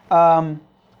fine.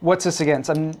 What's this against?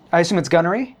 I assume it's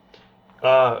gunnery.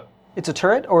 It's a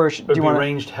turret, or do It'd you be want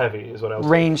ranged heavy, is what I was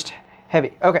ranged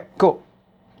heavy? Okay, cool.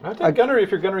 I'd take gunnery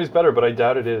if your gunnery is better, but I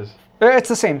doubt it is. It's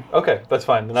the same. Okay, that's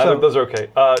fine. Then either So- of those are okay.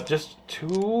 Just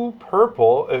 2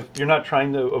 purple, if you're not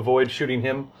trying to avoid shooting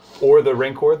him or the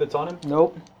Rancor that's on him.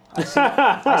 Nope.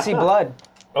 I see blood.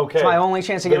 Okay. It's my only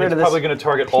chance to get Then rid it's of this. probably going to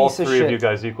target all piece of 3 of shit. you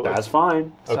guys equally. That's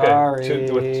fine. Okay.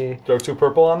 Sorry. Throw 2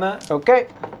 purple on that. Okay.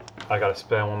 I gotta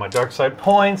spend one of my dark side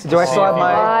points. Do I still have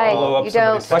my- Why? Blow up You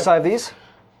somebody's Do I head. still have these?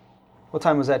 What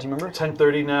time was that? Do you remember?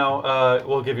 10:30 now.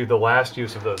 We'll give you the last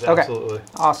use of those. Okay. Absolutely.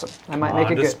 Awesome. I might make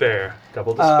On it good. despair.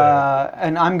 Double despair.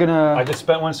 And I'm gonna. I just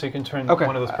spent one, so you can turn Okay.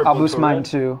 one of those purple I'll boost into a mine red.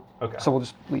 too. Okay. So we'll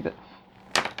just leave it.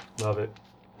 Love it.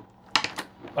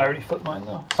 I already flipped mine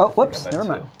though. Oh, whoops. Got Never that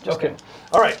mind. too. Just Okay. kidding.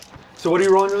 All right. So what are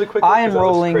you rolling really quickly? I am 'Cause that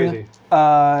looks rolling crazy.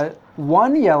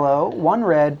 1 yellow, 1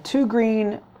 red, 2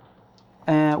 green,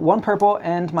 and 1 purple,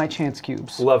 and my chance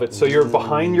cubes. Love it. So you're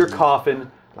behind your coffin.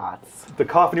 Lots. The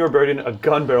coffin you were buried in, a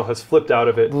gun barrel has flipped out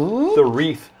of it. The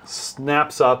wreath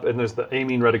snaps up, and there's the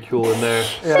amine reticule in there.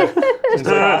 Yeah.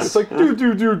 It's like do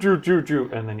do do do do do,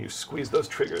 and then you squeeze those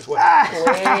triggers. What?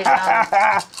 Wait,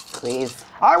 please.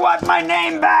 I want my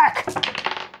name back.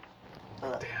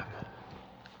 Okay.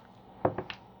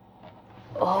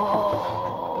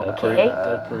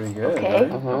 That's pretty good. Okay.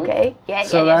 right? Okay. Yeah.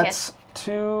 So yeah. that's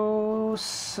 2.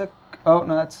 Oh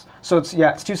no, that's so it's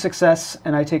 2 success,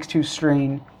 and I take 2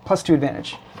 strain plus 2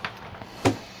 advantage.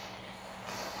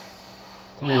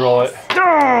 Reroll it.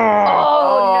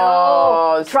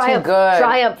 Oh, it's Triumph. too good.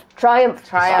 Triumph. Triumph.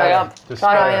 Triumph. Despair.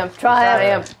 Triumph.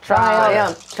 Triumph.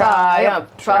 Triumph.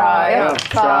 Triumph. Triumph.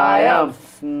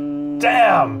 Triumph.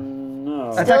 Damn. No.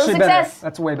 That's Still a actually better. success.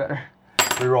 That's way better.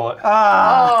 Reroll it.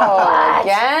 Oh,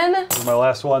 again? This is my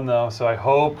last one though, so I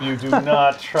hope you do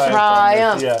not try.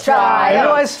 Triumph. Yeah.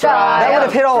 Otherwise, that would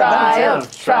have hit all of them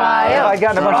too. Triumph. I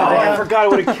got a bunch of Oh, I damage. forgot I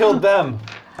would have killed them.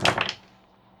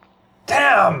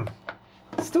 Damn.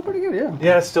 Still pretty good, yeah.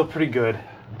 Yeah, it's still pretty good.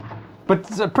 But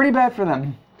it's pretty bad for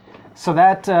them. So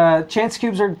that chance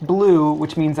cubes are blue,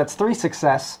 which means that's 3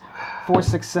 success, 4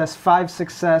 success, 5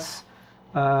 success,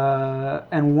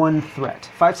 and 1 threat.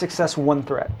 5 success, 1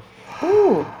 threat.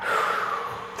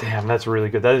 Damn, that's really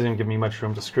good. That doesn't give me much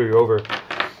room to screw you over.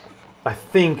 I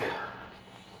think.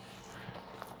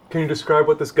 Can you describe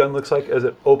what this gun looks like as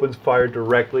it opens fire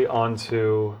directly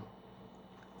onto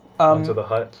the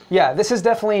hut? Yeah, this is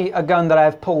definitely a gun that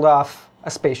I've pulled off a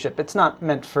spaceship. It's not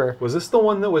meant for. Was this the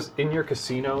one that was in your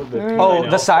casino? The Oh, T9L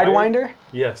the fired? Sidewinder?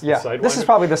 Yes, Yeah, the Sidewinder. this is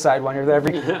probably the Sidewinder that I've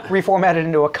reformatted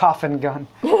into a coffin gun.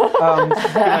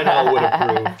 T9L would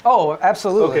approve. Oh,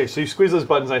 absolutely. Okay, so you squeeze those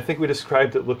buttons. I think we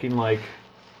described it looking like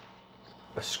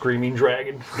a screaming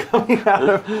dragon coming out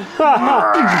of.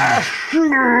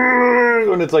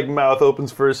 When its like mouth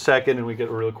opens for a second, and we get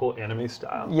a really cool anime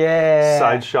style Yeah.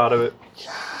 side shot of it.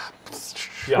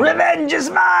 Yeah. Revenge is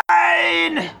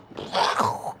mine!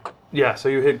 Yeah, so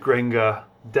you hit Grenga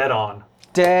dead on.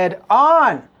 Dead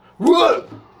on! What?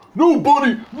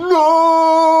 Nobody,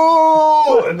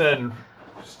 no! And then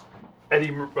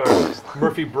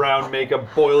Murphy Brown makeup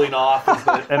boiling off as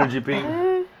the energy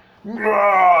beam,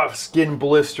 skin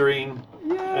blistering,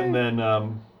 and then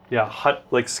hut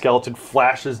like skeleton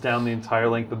flashes down the entire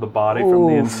length of the body from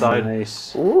the inside,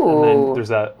 Nice. and then there's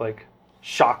that like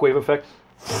shockwave effect.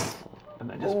 And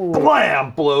then just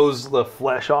blam blows the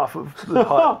flesh off of the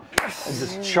hut, and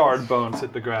just charred bones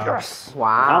hit the ground.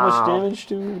 Wow. How much damage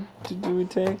do we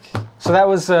take? So that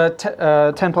was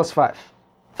 10 plus 5.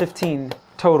 15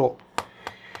 total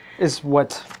is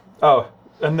what. Oh,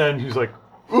 and then he's like,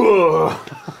 "Ugh,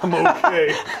 I'm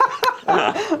okay."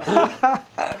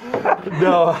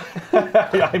 No,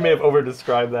 I may have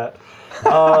over-described that.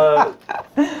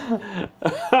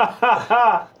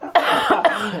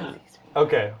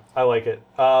 Okay, I like it.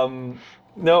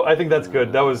 No, I think that's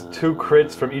good. That was 2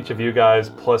 crits from each of you guys,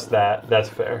 plus that. That's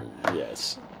fair.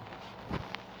 Yes.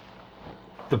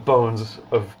 The bones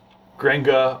of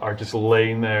Grenga are just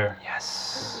laying there.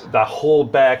 Yes. The whole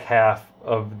back half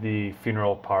of the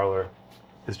funeral parlor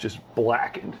is just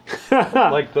blackened.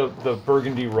 Like the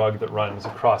burgundy rug that runs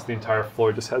across the entire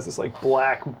floor just has this like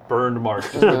black burned mark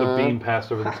just where the beam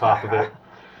passed over the top of it.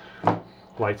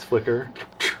 Lights flicker.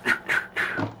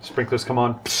 Sprinklers come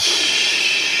on.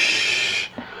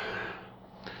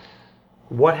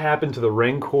 What happened to the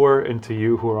Rancor and to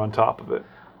you who are on top of it?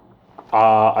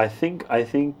 I think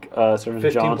Sergeant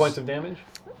 15 John's. points of damage?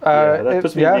 Yeah, that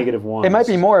puts me at -1. It might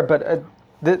be more, but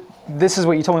this is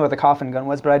what you told me what the coffin gun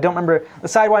was, but I don't remember. The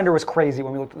Sidewinder was crazy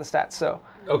when we looked at the stats, so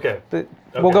Okay.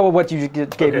 we'll go with what you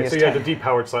gave me Okay, as so 10. you had to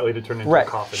depower it slightly to turn it into Right, a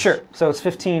coffin. sure. So it's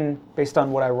 15 based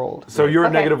on what I rolled. So you're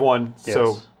at Okay. -1, so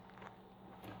Yes.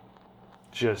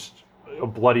 just a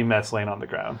bloody mess laying on the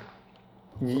ground.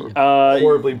 Uh,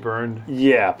 Horribly burned.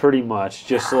 yeah, pretty much.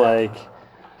 Just like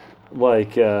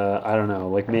I don't know,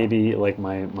 like maybe like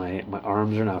my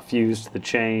arms are now fused to the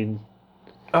chain,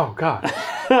 Oh, God.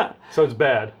 So it's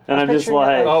bad. and I'm just picturing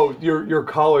that, like, Oh, your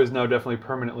collar is now definitely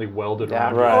permanently welded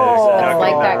Yeah. around. right, It's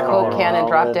exactly. like that Coke Oh, cannon,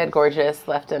 drop that- dead gorgeous,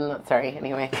 left in. Sorry,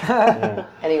 anyway.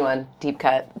 Anyone, deep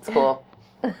cut. It's cool.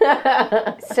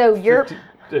 So Yerp,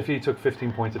 If he took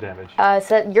 15 points of damage.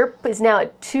 so Yerp is now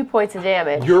at 2 points of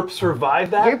damage. Yerp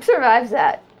survived that? Yerp survives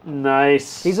that.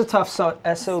 Nice. He's a tough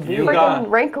SOB. You Freaking got-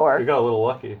 Rancor. You got a little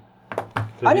lucky.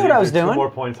 I knew what I was 2 doing. more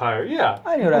points higher. Yeah.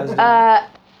 I knew what I was doing.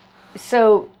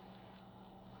 So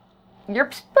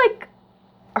Yerp's like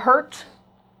hurt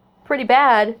pretty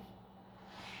bad,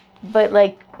 but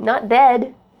like not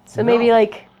dead. So maybe No.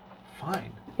 like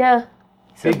Fine. yeah.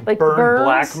 So, Big like burn burns,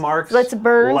 black marks. Lots of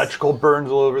burns. Electrical burns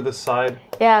all over the side.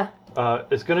 Yeah.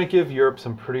 It's going to give Yerp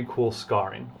some pretty cool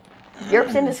scarring.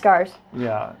 Yerp's into scars.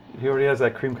 Yeah. He already has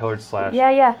that cream colored slash. Yeah,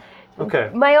 yeah.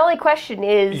 Okay. My only question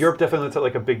is Yerp definitely lets out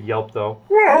like a big yelp though.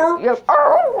 Yerp-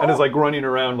 And is like running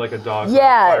around like a dog.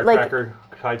 Yeah, with a firecracker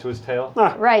tied to his tail.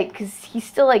 right, because he's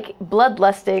still like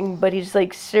bloodlusting, but he's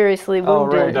like seriously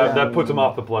wounded. right. That puts him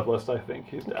off the bloodlust, I think.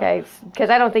 He's down. Okay, because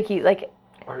I don't think he like.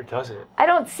 Or does it? I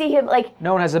don't see him like.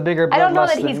 No one has a bigger I don't know bloodlust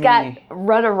that than he's got me.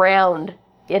 run around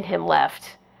in him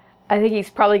left. I think he's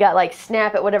probably got like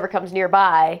snap at whatever comes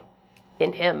nearby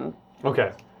in him.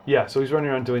 Okay. Yeah, so he's running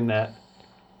around doing that.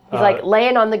 He's like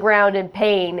laying on the ground in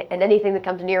pain, and anything that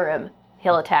comes near him,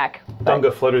 he'll attack.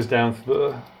 Dunga flutters down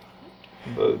through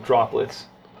the droplets.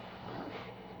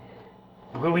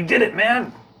 Well, we did it,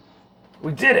 man!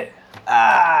 We did it.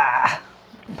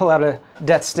 Pull out a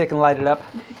death stick and light it up.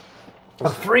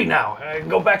 I'm free now. I can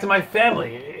go back to my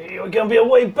family. You're gonna be a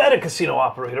way better casino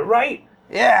operator, right?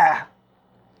 Yeah.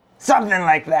 Something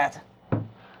like that.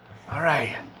 All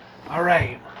right.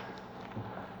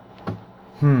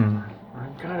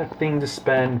 I've got a thing to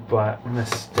spend, but I'm gonna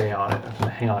stay on it. I'm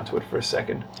gonna hang on to it for a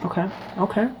second. Okay. All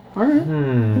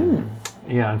right.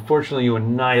 Yeah, unfortunately, you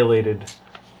annihilated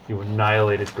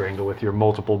Gringo with your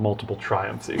multiple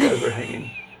triumphs that you guys were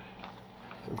hanging.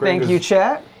 So Thank you, Gringo's-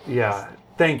 chat. Yeah,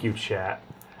 thank you, chat.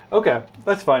 Okay,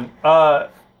 that's fine.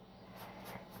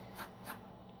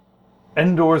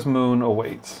 Endor's moon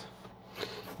awaits.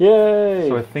 Yay!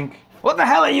 So I think What the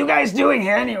hell are you guys doing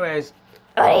here, anyways?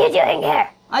 What are you doing here?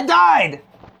 I died.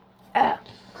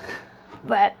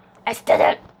 But I still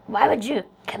don't. Why would you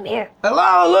come here?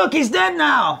 Hello, look, he's dead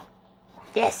now.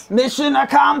 Yes. Mission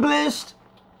accomplished.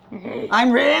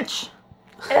 I'm rich.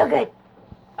 Oh, good.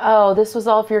 Oh, this was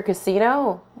all for your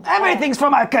casino? Everything's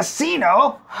from a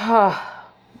casino.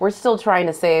 We're still trying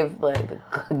to save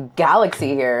the galaxy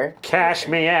here. Cash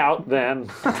me out, then.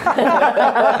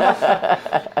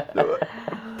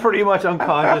 pretty much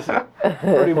unconscious,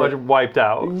 pretty much wiped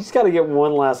out. You just got to get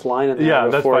one last line in there Yeah,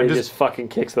 that's before fine. he Just- just fucking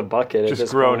kicks the bucket. Just at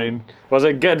this groaning. point. Was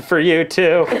it good for you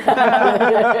too?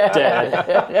 Dead.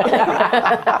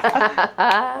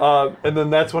 And then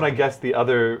that's when I guess the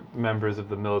other members of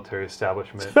the military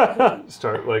establishment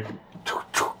start like.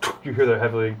 You hear the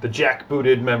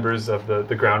jackbooted members of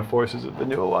the ground forces of the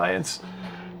New Alliance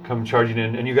come charging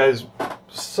in, and you guys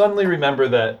suddenly remember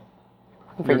that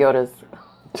For Yoda's.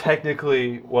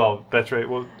 technically, well, that's right.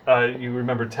 Well, you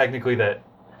remember technically that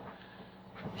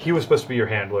he was supposed to be your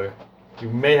handler. You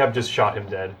may have just shot him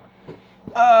dead.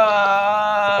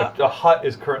 A hut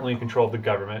is currently in control of the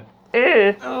government.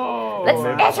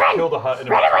 Let's run! Kill the hut.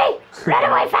 Run away! Run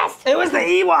away fast! It was the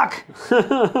Ewok.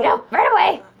 No, run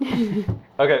away!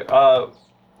 Okay,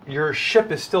 your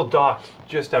ship is still docked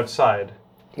just outside.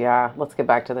 Yeah, let's get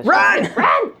back to the Run!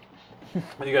 Run!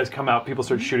 When you guys come out, people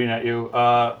start shooting at you.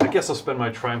 I guess I'll spend my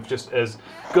triumph just as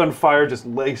gunfire just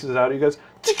laces out of you guys.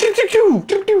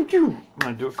 I'm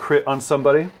gonna do a crit on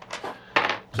somebody.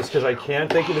 Just because I can.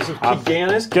 Thank you. This is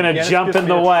Kiganis. Gonna Kiganis jump gives in me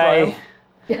the a way.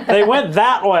 triumph. They went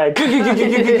that way.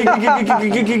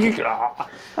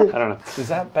 I don't know. Is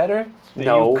that better? That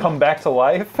No. you come back to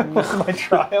life with my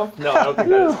triumph? No, I don't think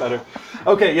that is better.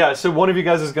 Okay, yeah, so one of you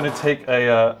guys is going to take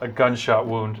a gunshot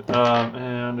wound.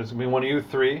 And it's going to be one of you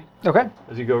three Okay.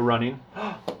 as you go running.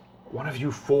 One of you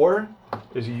four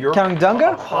is your Counting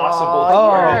Dunga? possible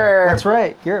Oh, target. that's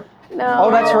right. You're. No.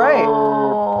 Oh, that's right.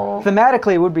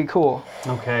 Thematically, it would be cool,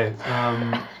 Okay,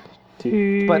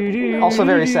 but also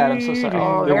very sad. I'm so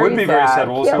sorry. it would be very sad.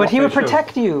 We'll see But what he would they show.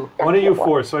 protect you. One of you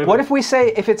four. So What if we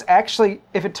say if it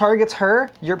targets her,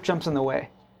 Yerp jumps in the way?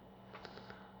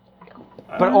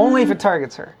 But only if it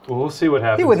targets her. We'll see what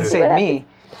happens. He wouldn't here. say me.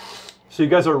 So you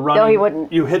guys are running. No, he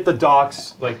wouldn't. You hit the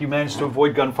docks. Like you manage to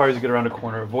avoid gunfire as you get around a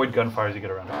corner. Avoid gunfire as you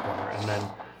get around a corner, and then,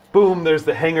 boom! There's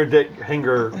the hangar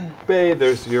bay.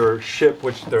 There's your ship,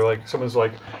 which they're like, someone's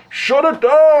like, shut it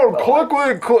down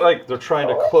quickly! Like they're trying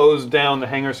to close down the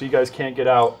hangar so you guys can't get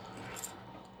out.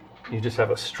 You just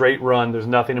have a straight run. There's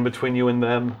nothing in between you and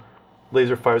them.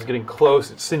 Laser fire's getting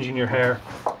close. It's singeing your hair.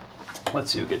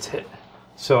 Let's see who gets hit.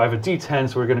 So I have a D10,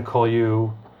 so we're going to call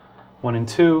you 1 and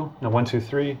 2. No, 1, 2,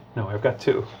 3. No, I've got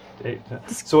 2. 8, 10.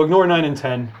 So ignore 9 and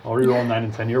 10. I'll reroll 9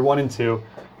 and 10. You're 1 and 2.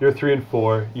 You're 3 and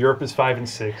 4. Europe is 5 and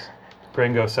 6.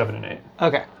 Gringo 7 and 8.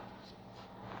 Okay.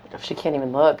 She can't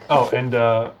even look. Oh, and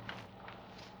I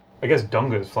guess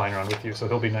Dunga is flying around with you, so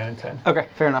he'll be 9 and 10. Okay.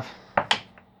 Fair enough.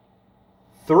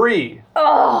 3.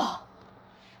 Oh!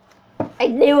 I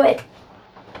knew it!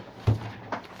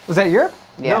 Was that Yerp?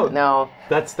 Yeah, no.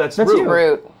 That's That's Root. you.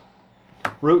 Root.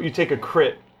 Root, you take a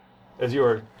crit as you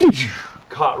are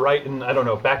caught right in, I don't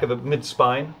know, back of the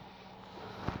mid-spine.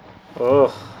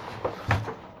 Ugh.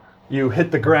 You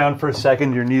hit the ground for a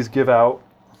second, your knees give out.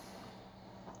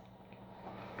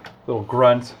 Little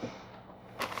grunt.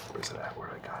 Where's it at? Where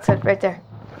I got it? So right there.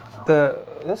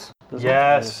 This?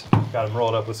 Yes. Got him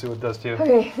rolled up. Let's see what it does to you.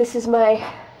 Okay, this is my.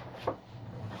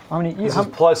 How many? This is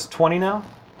plus 20 now?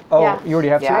 Oh, Yeah. you already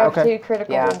have Yeah. two? I have Okay. 2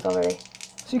 critical Yeah. wounds already.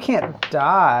 So you can't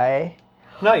die.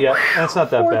 Not yet. That's not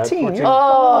that 14. bad. You're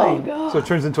Oh, fine. So it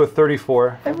turns into a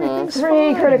 34. Everything's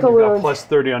 3 fine. critical You've got wounds. plus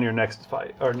 30 on your next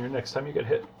fight, or on your next time you get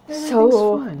hit.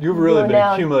 So. fine. You've really Going been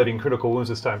down. accumulating critical wounds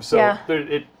this time. So Yeah.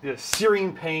 the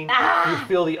searing pain, you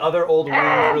feel the other old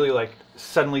wounds really like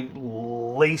suddenly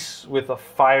lace with a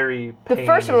fiery The pain.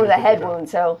 first as one was you a go head down. wound,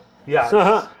 so.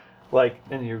 Yeah. like,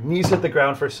 and your knees hit the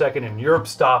ground for a second, and Europe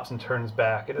stops and turns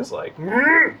back, and it's like,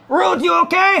 Ruth, you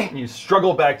okay? and you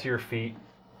struggle back to your feet.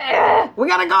 We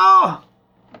gotta go.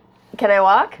 Can I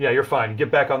walk? Yeah, you're fine. You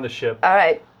get back on the ship. All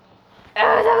right.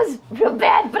 That was real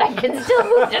bad, but I can still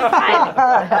move just fine.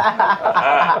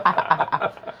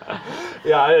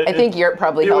 Yeah, I think Europe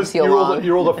probably helps you along.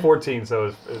 You rolled a 14, so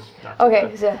it was not too Okay,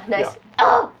 bad. so nice. Yeah.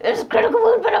 Oh, there's a critical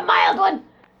wound, but a mild one.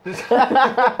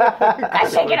 I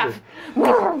shake it off.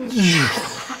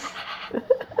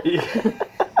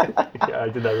 Yeah, I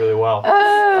did that really well.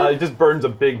 It just burns a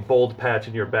big bold patch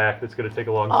in your back that's going to take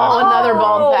a long Oh, time. another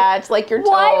bald patch, like your toe.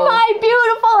 Why my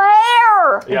beautiful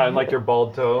hair? Yeah, and like your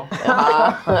bald toe. Little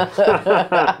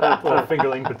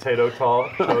fingerling potato toe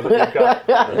that you've got.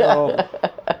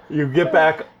 You get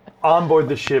back on board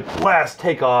the ship, blast,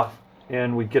 take off,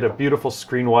 and we get a beautiful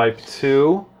screen wipe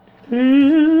to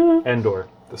Endor,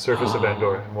 the surface of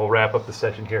Endor. And we'll wrap up the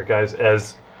session here, guys,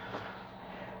 as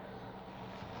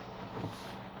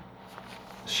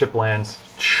ship lands.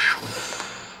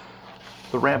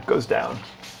 The ramp goes down,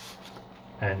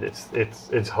 and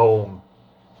it's home.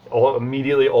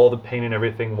 Immediately, all the pain and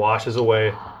everything washes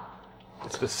away.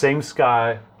 It's the same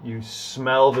sky. You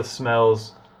smell the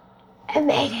smells. I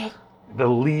made it. The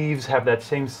leaves have that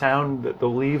same sound that the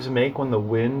leaves make when the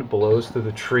wind blows through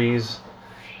the trees.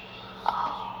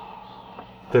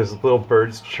 There's little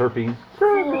birds chirping.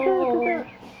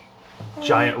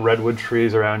 Giant redwood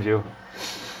trees around you.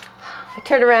 I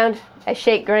turn around. I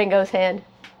shake Grango's hand.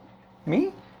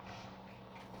 Me?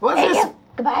 What's Hey, this? you.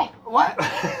 Goodbye. What?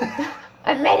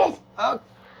 I've made it. Oh.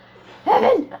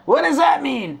 Heaven. What does that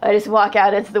mean? I just walk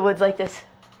out into the woods like this.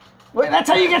 Wait, that's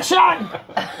how you get shot.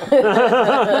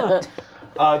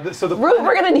 So the Ruth,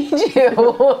 we're gonna need you.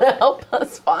 Help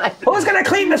us find. Who's gonna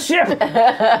clean the ship?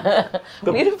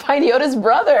 We need to find Yoda's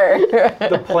brother.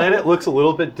 the planet looks a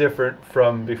little bit different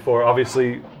from before.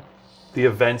 Obviously, the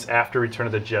events after Return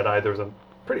of the Jedi, there was a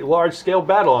pretty large-scale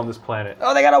battle on this planet.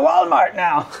 Oh, they got a Walmart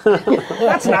now.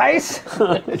 That's nice.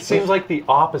 It seems like the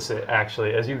opposite,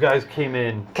 actually, as you guys came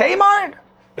in. Kmart?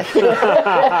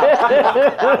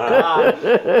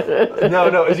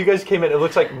 No, as you guys came in, it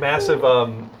looks like massive,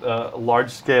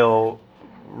 large-scale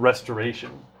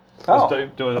restoration. Oh.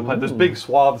 Doing the planet. There's big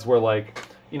swaths where, like,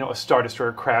 you know, a Star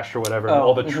Destroyer crashed or whatever, and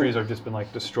all the trees have just been,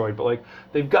 like, destroyed. But, like,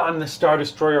 they've gotten the Star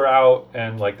Destroyer out,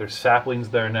 and, like, there's saplings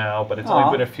there now, but it's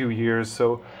only been a few years,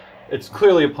 so it's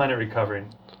clearly a planet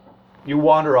recovering. You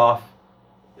wander off.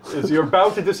 As you're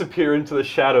about to disappear into the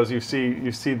shadows, you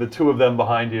see the two of them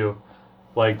behind you,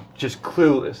 like, just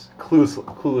clueless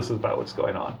about what's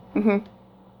going on. Mm-hmm.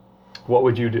 What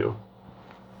would you do?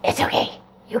 It's okay.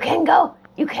 You can go.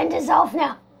 You can dissolve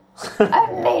now.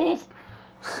 I've made it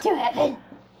to heaven.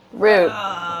 Root.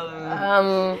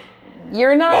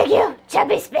 You're not. Thank you,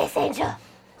 chubby space angel,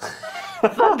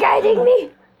 for guiding me.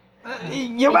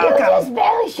 You're You just welcome.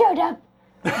 barely showed up.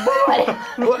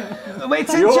 Wait,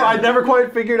 since I you're, never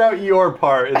quite figured out your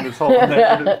part in this whole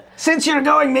thing. since you're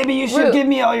going, maybe you should Root. give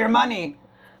me all your money.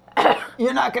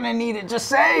 You're not gonna need it. Just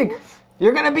saying.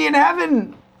 You're gonna be in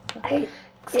heaven.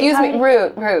 Excuse me,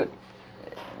 Root.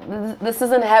 This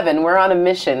isn't heaven. We're on a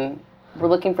mission. We're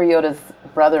looking for Yoda's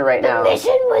brother right The now.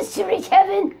 mission was to reach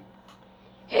heaven.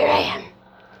 Here I am.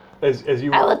 As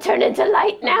you I will turn into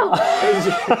light now.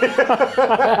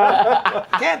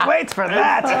 Can't wait for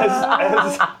that.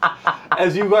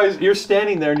 as you guys, you're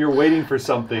standing there and you're waiting for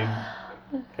something,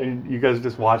 and you guys are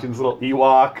just watching this little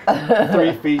Ewok,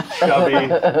 3 feet chubby,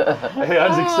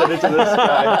 hands extended to the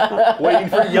sky, waiting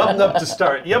for Yub Nub to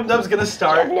start. Yub Nub's gonna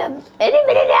start, Yub-nub. Any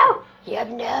minute now.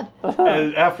 Yub-nub.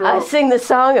 and after I sing the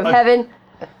song of heaven.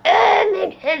 I'm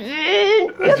in heaven.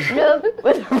 Yub-nub.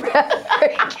 With a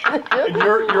and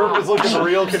Europe is looking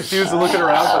real confused and looking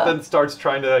around, but then starts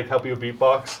trying to, like, help you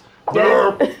beatbox. We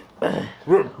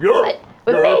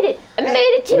made it. I made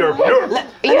it to Let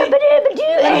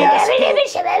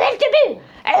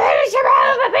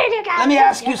me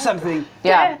ask you something.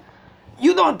 Yeah.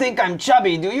 You don't think I'm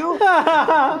chubby, do you?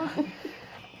 I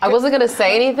wasn't gonna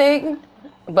say anything,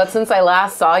 but since I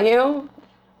last saw you,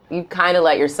 you kind of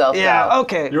let yourself Yeah. out.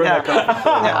 Okay. You're in yeah. that comfort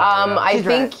zone. I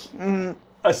think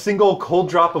A single cold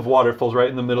drop of water falls right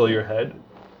in the middle of your head.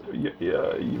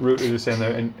 Root is just standing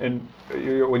there, and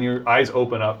when your eyes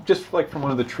open up, just like from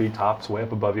one of the treetops way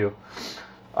up above you,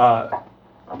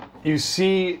 you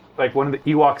see like one of the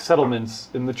Ewok settlements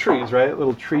in the trees, right? A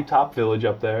little treetop village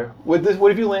up there. What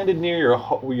have you landed near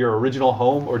your original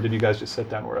home, or did you guys just sit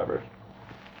down wherever?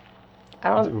 I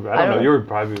don't I don't know. You were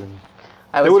probably.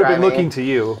 I They was would have been driving. looking to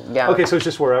you. Yeah. Okay, so it's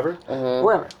just wherever.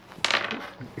 Wherever.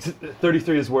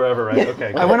 33 is wherever, right?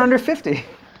 Okay. I went under 50.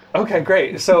 Okay,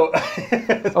 great. So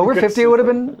Over 50 would have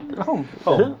been home.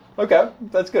 home. Okay,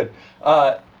 that's good.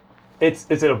 It's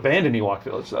an abandoned Ewok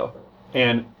village though,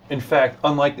 and in fact,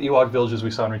 unlike the Ewok villages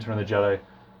we saw in Return of the Jedi,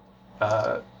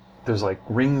 there's like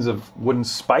rings of wooden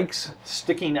spikes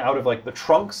sticking out of like the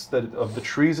trunks of the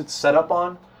trees it's set up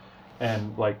on,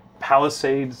 and like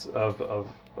palisades of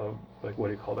like, what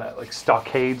do you call that? Like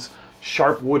stockades,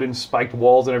 sharp wooden spiked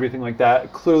walls and everything like that.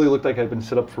 It clearly looked like it had been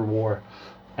set up for war,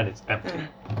 and it's empty.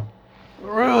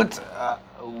 Root,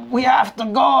 we have to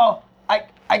go.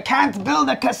 I can't build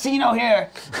a casino here.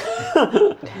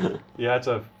 Yeah, it's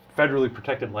a federally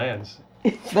protected lands.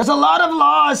 There's a lot of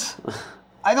laws.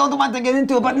 I don't want to get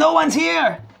into it, but no one's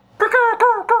here.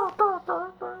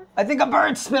 I think a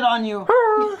bird spit on you.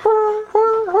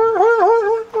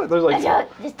 There's like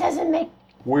This doesn't make.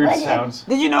 weird sounds.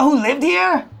 Did you know who lived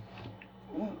here?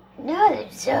 No,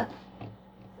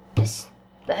 this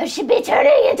should be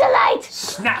turning into light.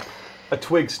 Snap. A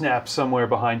twig snaps somewhere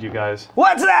behind you guys.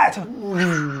 What's that?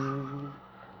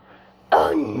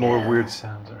 Oh, More weird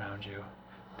sounds around you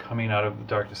coming out of the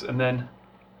darkness, and then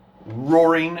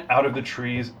roaring out of the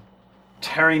trees,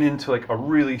 tearing into like a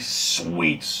really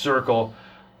sweet circle.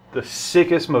 The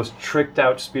sickest, most tricked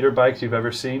out speeder bikes you've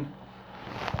ever seen.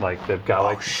 Like they've got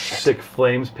like sick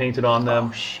flames painted on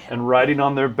them, and riding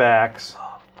on their backs.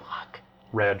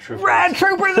 Rad troopers. Rad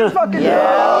troopers are fucking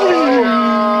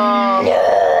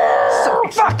so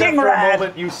fucking For a rad.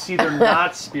 moment, you see they're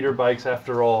not speeder bikes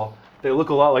after all. They look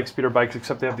a lot like speeder bikes,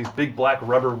 except they have these big black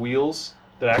rubber wheels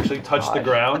that actually touch the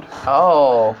ground.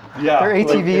 Oh. Yeah, They're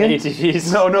ATV.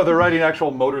 ATVs. No, they're riding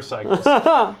actual motorcycles through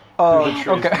the trees.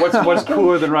 okay. What's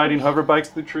cooler than riding hover bikes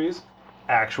through trees?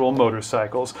 Actual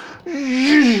motorcycles.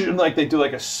 And like they do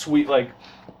like a sweet like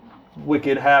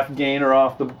wicked half gainer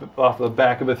off the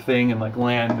back of a thing and like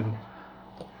land and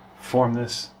form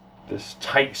this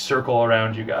tight circle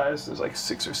around you guys. There's like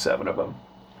 6 or 7 of them.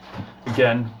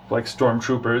 Again, like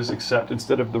stormtroopers, except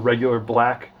instead of the regular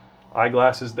black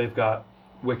eyeglasses, they've got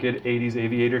wicked 80s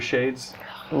aviator shades.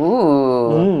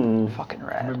 Ooh. Fucking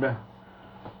rad. Remember?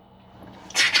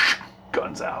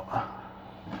 Guns out.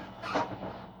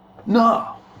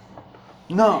 No.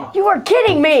 You are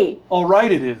kidding me. All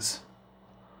right, it is.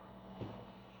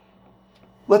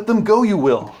 Let them go, you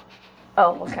will.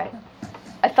 Oh, okay.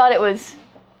 I thought it was.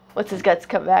 What's his guts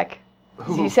come back?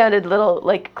 You sounded a little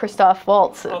like Christoph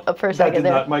Waltz up for a That second did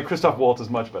there. not. My Christoph Waltz is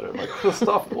much better. My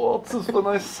Christoph Waltz is when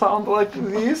I sound like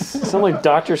this. Sound like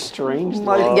Doctor Strange. Yeah.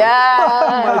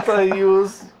 Might I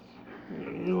use?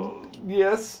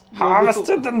 Yes.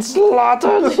 Harvested and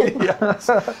slaughtered. Yes.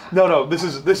 No. This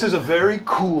is a very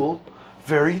cool,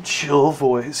 very chill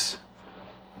voice.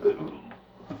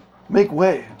 Make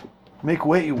way,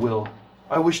 you will.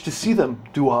 I wish to see them.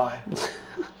 Do I?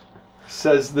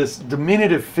 Says this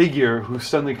diminutive figure who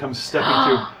suddenly comes stepping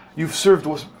through. You've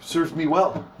served me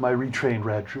well, my retrained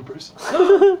rad troopers.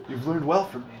 You've learned well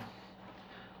from me.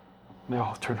 They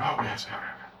all turn. Oh yes.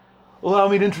 Allow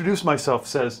me to introduce myself.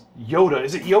 Says Yoda.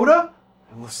 Is it Yoda?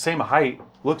 Same height.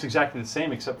 Looks exactly the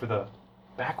same except for the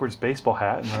backwards baseball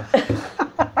hat and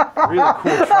the really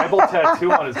cool tribal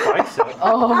tattoo on his bicep.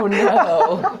 Oh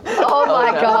no. Oh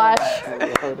my gosh.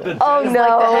 Oh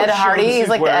no. Ed Hardy. He's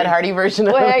like the Ed Hardy version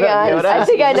of Hang on. I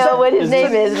think I know what his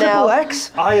name is now.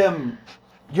 X? I am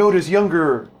Yoda's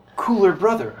younger, cooler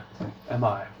brother. Am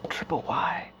I? Triple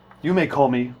Y. You may call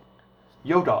me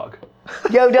Yo-Dog.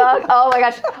 Yo, dog. Oh my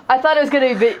gosh. I thought it was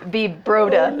going to be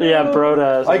Broda. Yeah,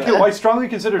 Broda. I strongly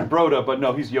considered Broda, but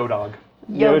no, he's Yo-Dog.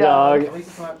 Yo dog.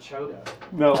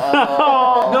 No.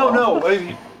 No. I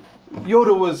mean,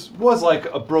 Yoda was like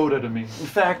a Broda to me. In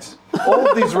fact, all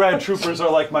of these rad troopers are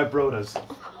like my Brodas.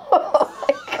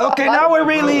 Okay, now we're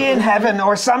really in heaven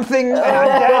or something, and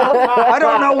I'm dead. I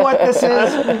don't know what this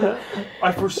is.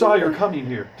 I foresaw your coming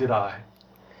here, did I?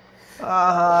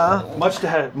 Much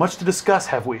to discuss,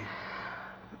 have we?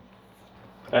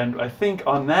 And I think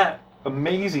on that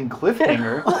amazing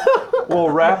cliffhanger,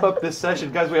 we'll wrap up this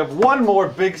session. Guys, we have one more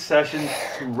big session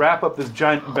to wrap up this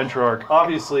giant adventure arc.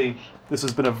 Obviously, this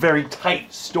has been a very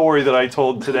tight story that I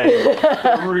told today.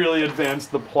 It really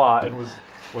advanced the plot and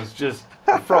was just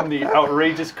from the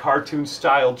outrageous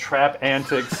cartoon-style trap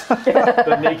antics,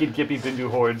 the naked Gippy Bindu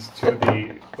hordes, to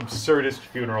the absurdist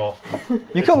funeral.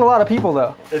 You killed a lot of people,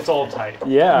 though. It's all tight.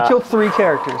 Yeah. You killed 3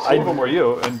 characters. Two of them were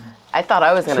you, and I thought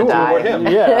I was gonna 2 of them were die. him.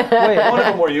 Yeah. Wait, One of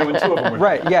them were you, and 2 of them were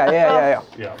right, yeah.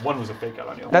 Yeah, one was a fake out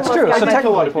on you. That's true. got So that. That's a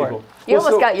lot technically of 4. people. You Well,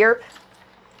 almost so got Yerp,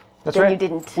 That's then right. you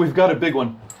didn't. We've got a big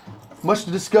one. Much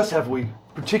to discuss, have we?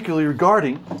 Particularly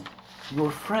regarding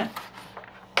your friend,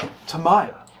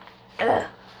 Tamaya.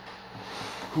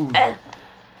 Who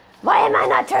Why am I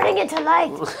not turning into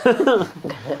light?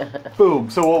 Boom.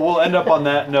 So we'll end up on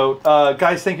that note.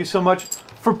 Guys, thank you so much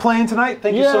for playing tonight.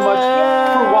 Thank you so much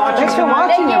for watching. Thanks for tonight.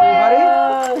 watching,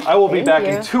 everybody. I will be back you.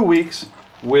 in 2 weeks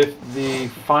with the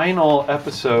final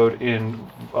episode in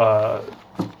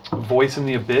Voice in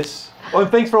the Abyss. Oh, and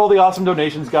thanks for all the awesome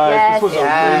donations, guys. Yes, this was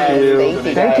yes, a really thank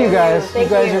you, Thank you guys. Thank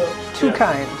you guys you. are too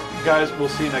kind. Guys, we'll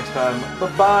see you next time.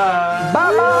 Bye-bye.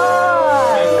 Bye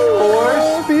bye. And the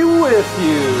Force be with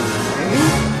you.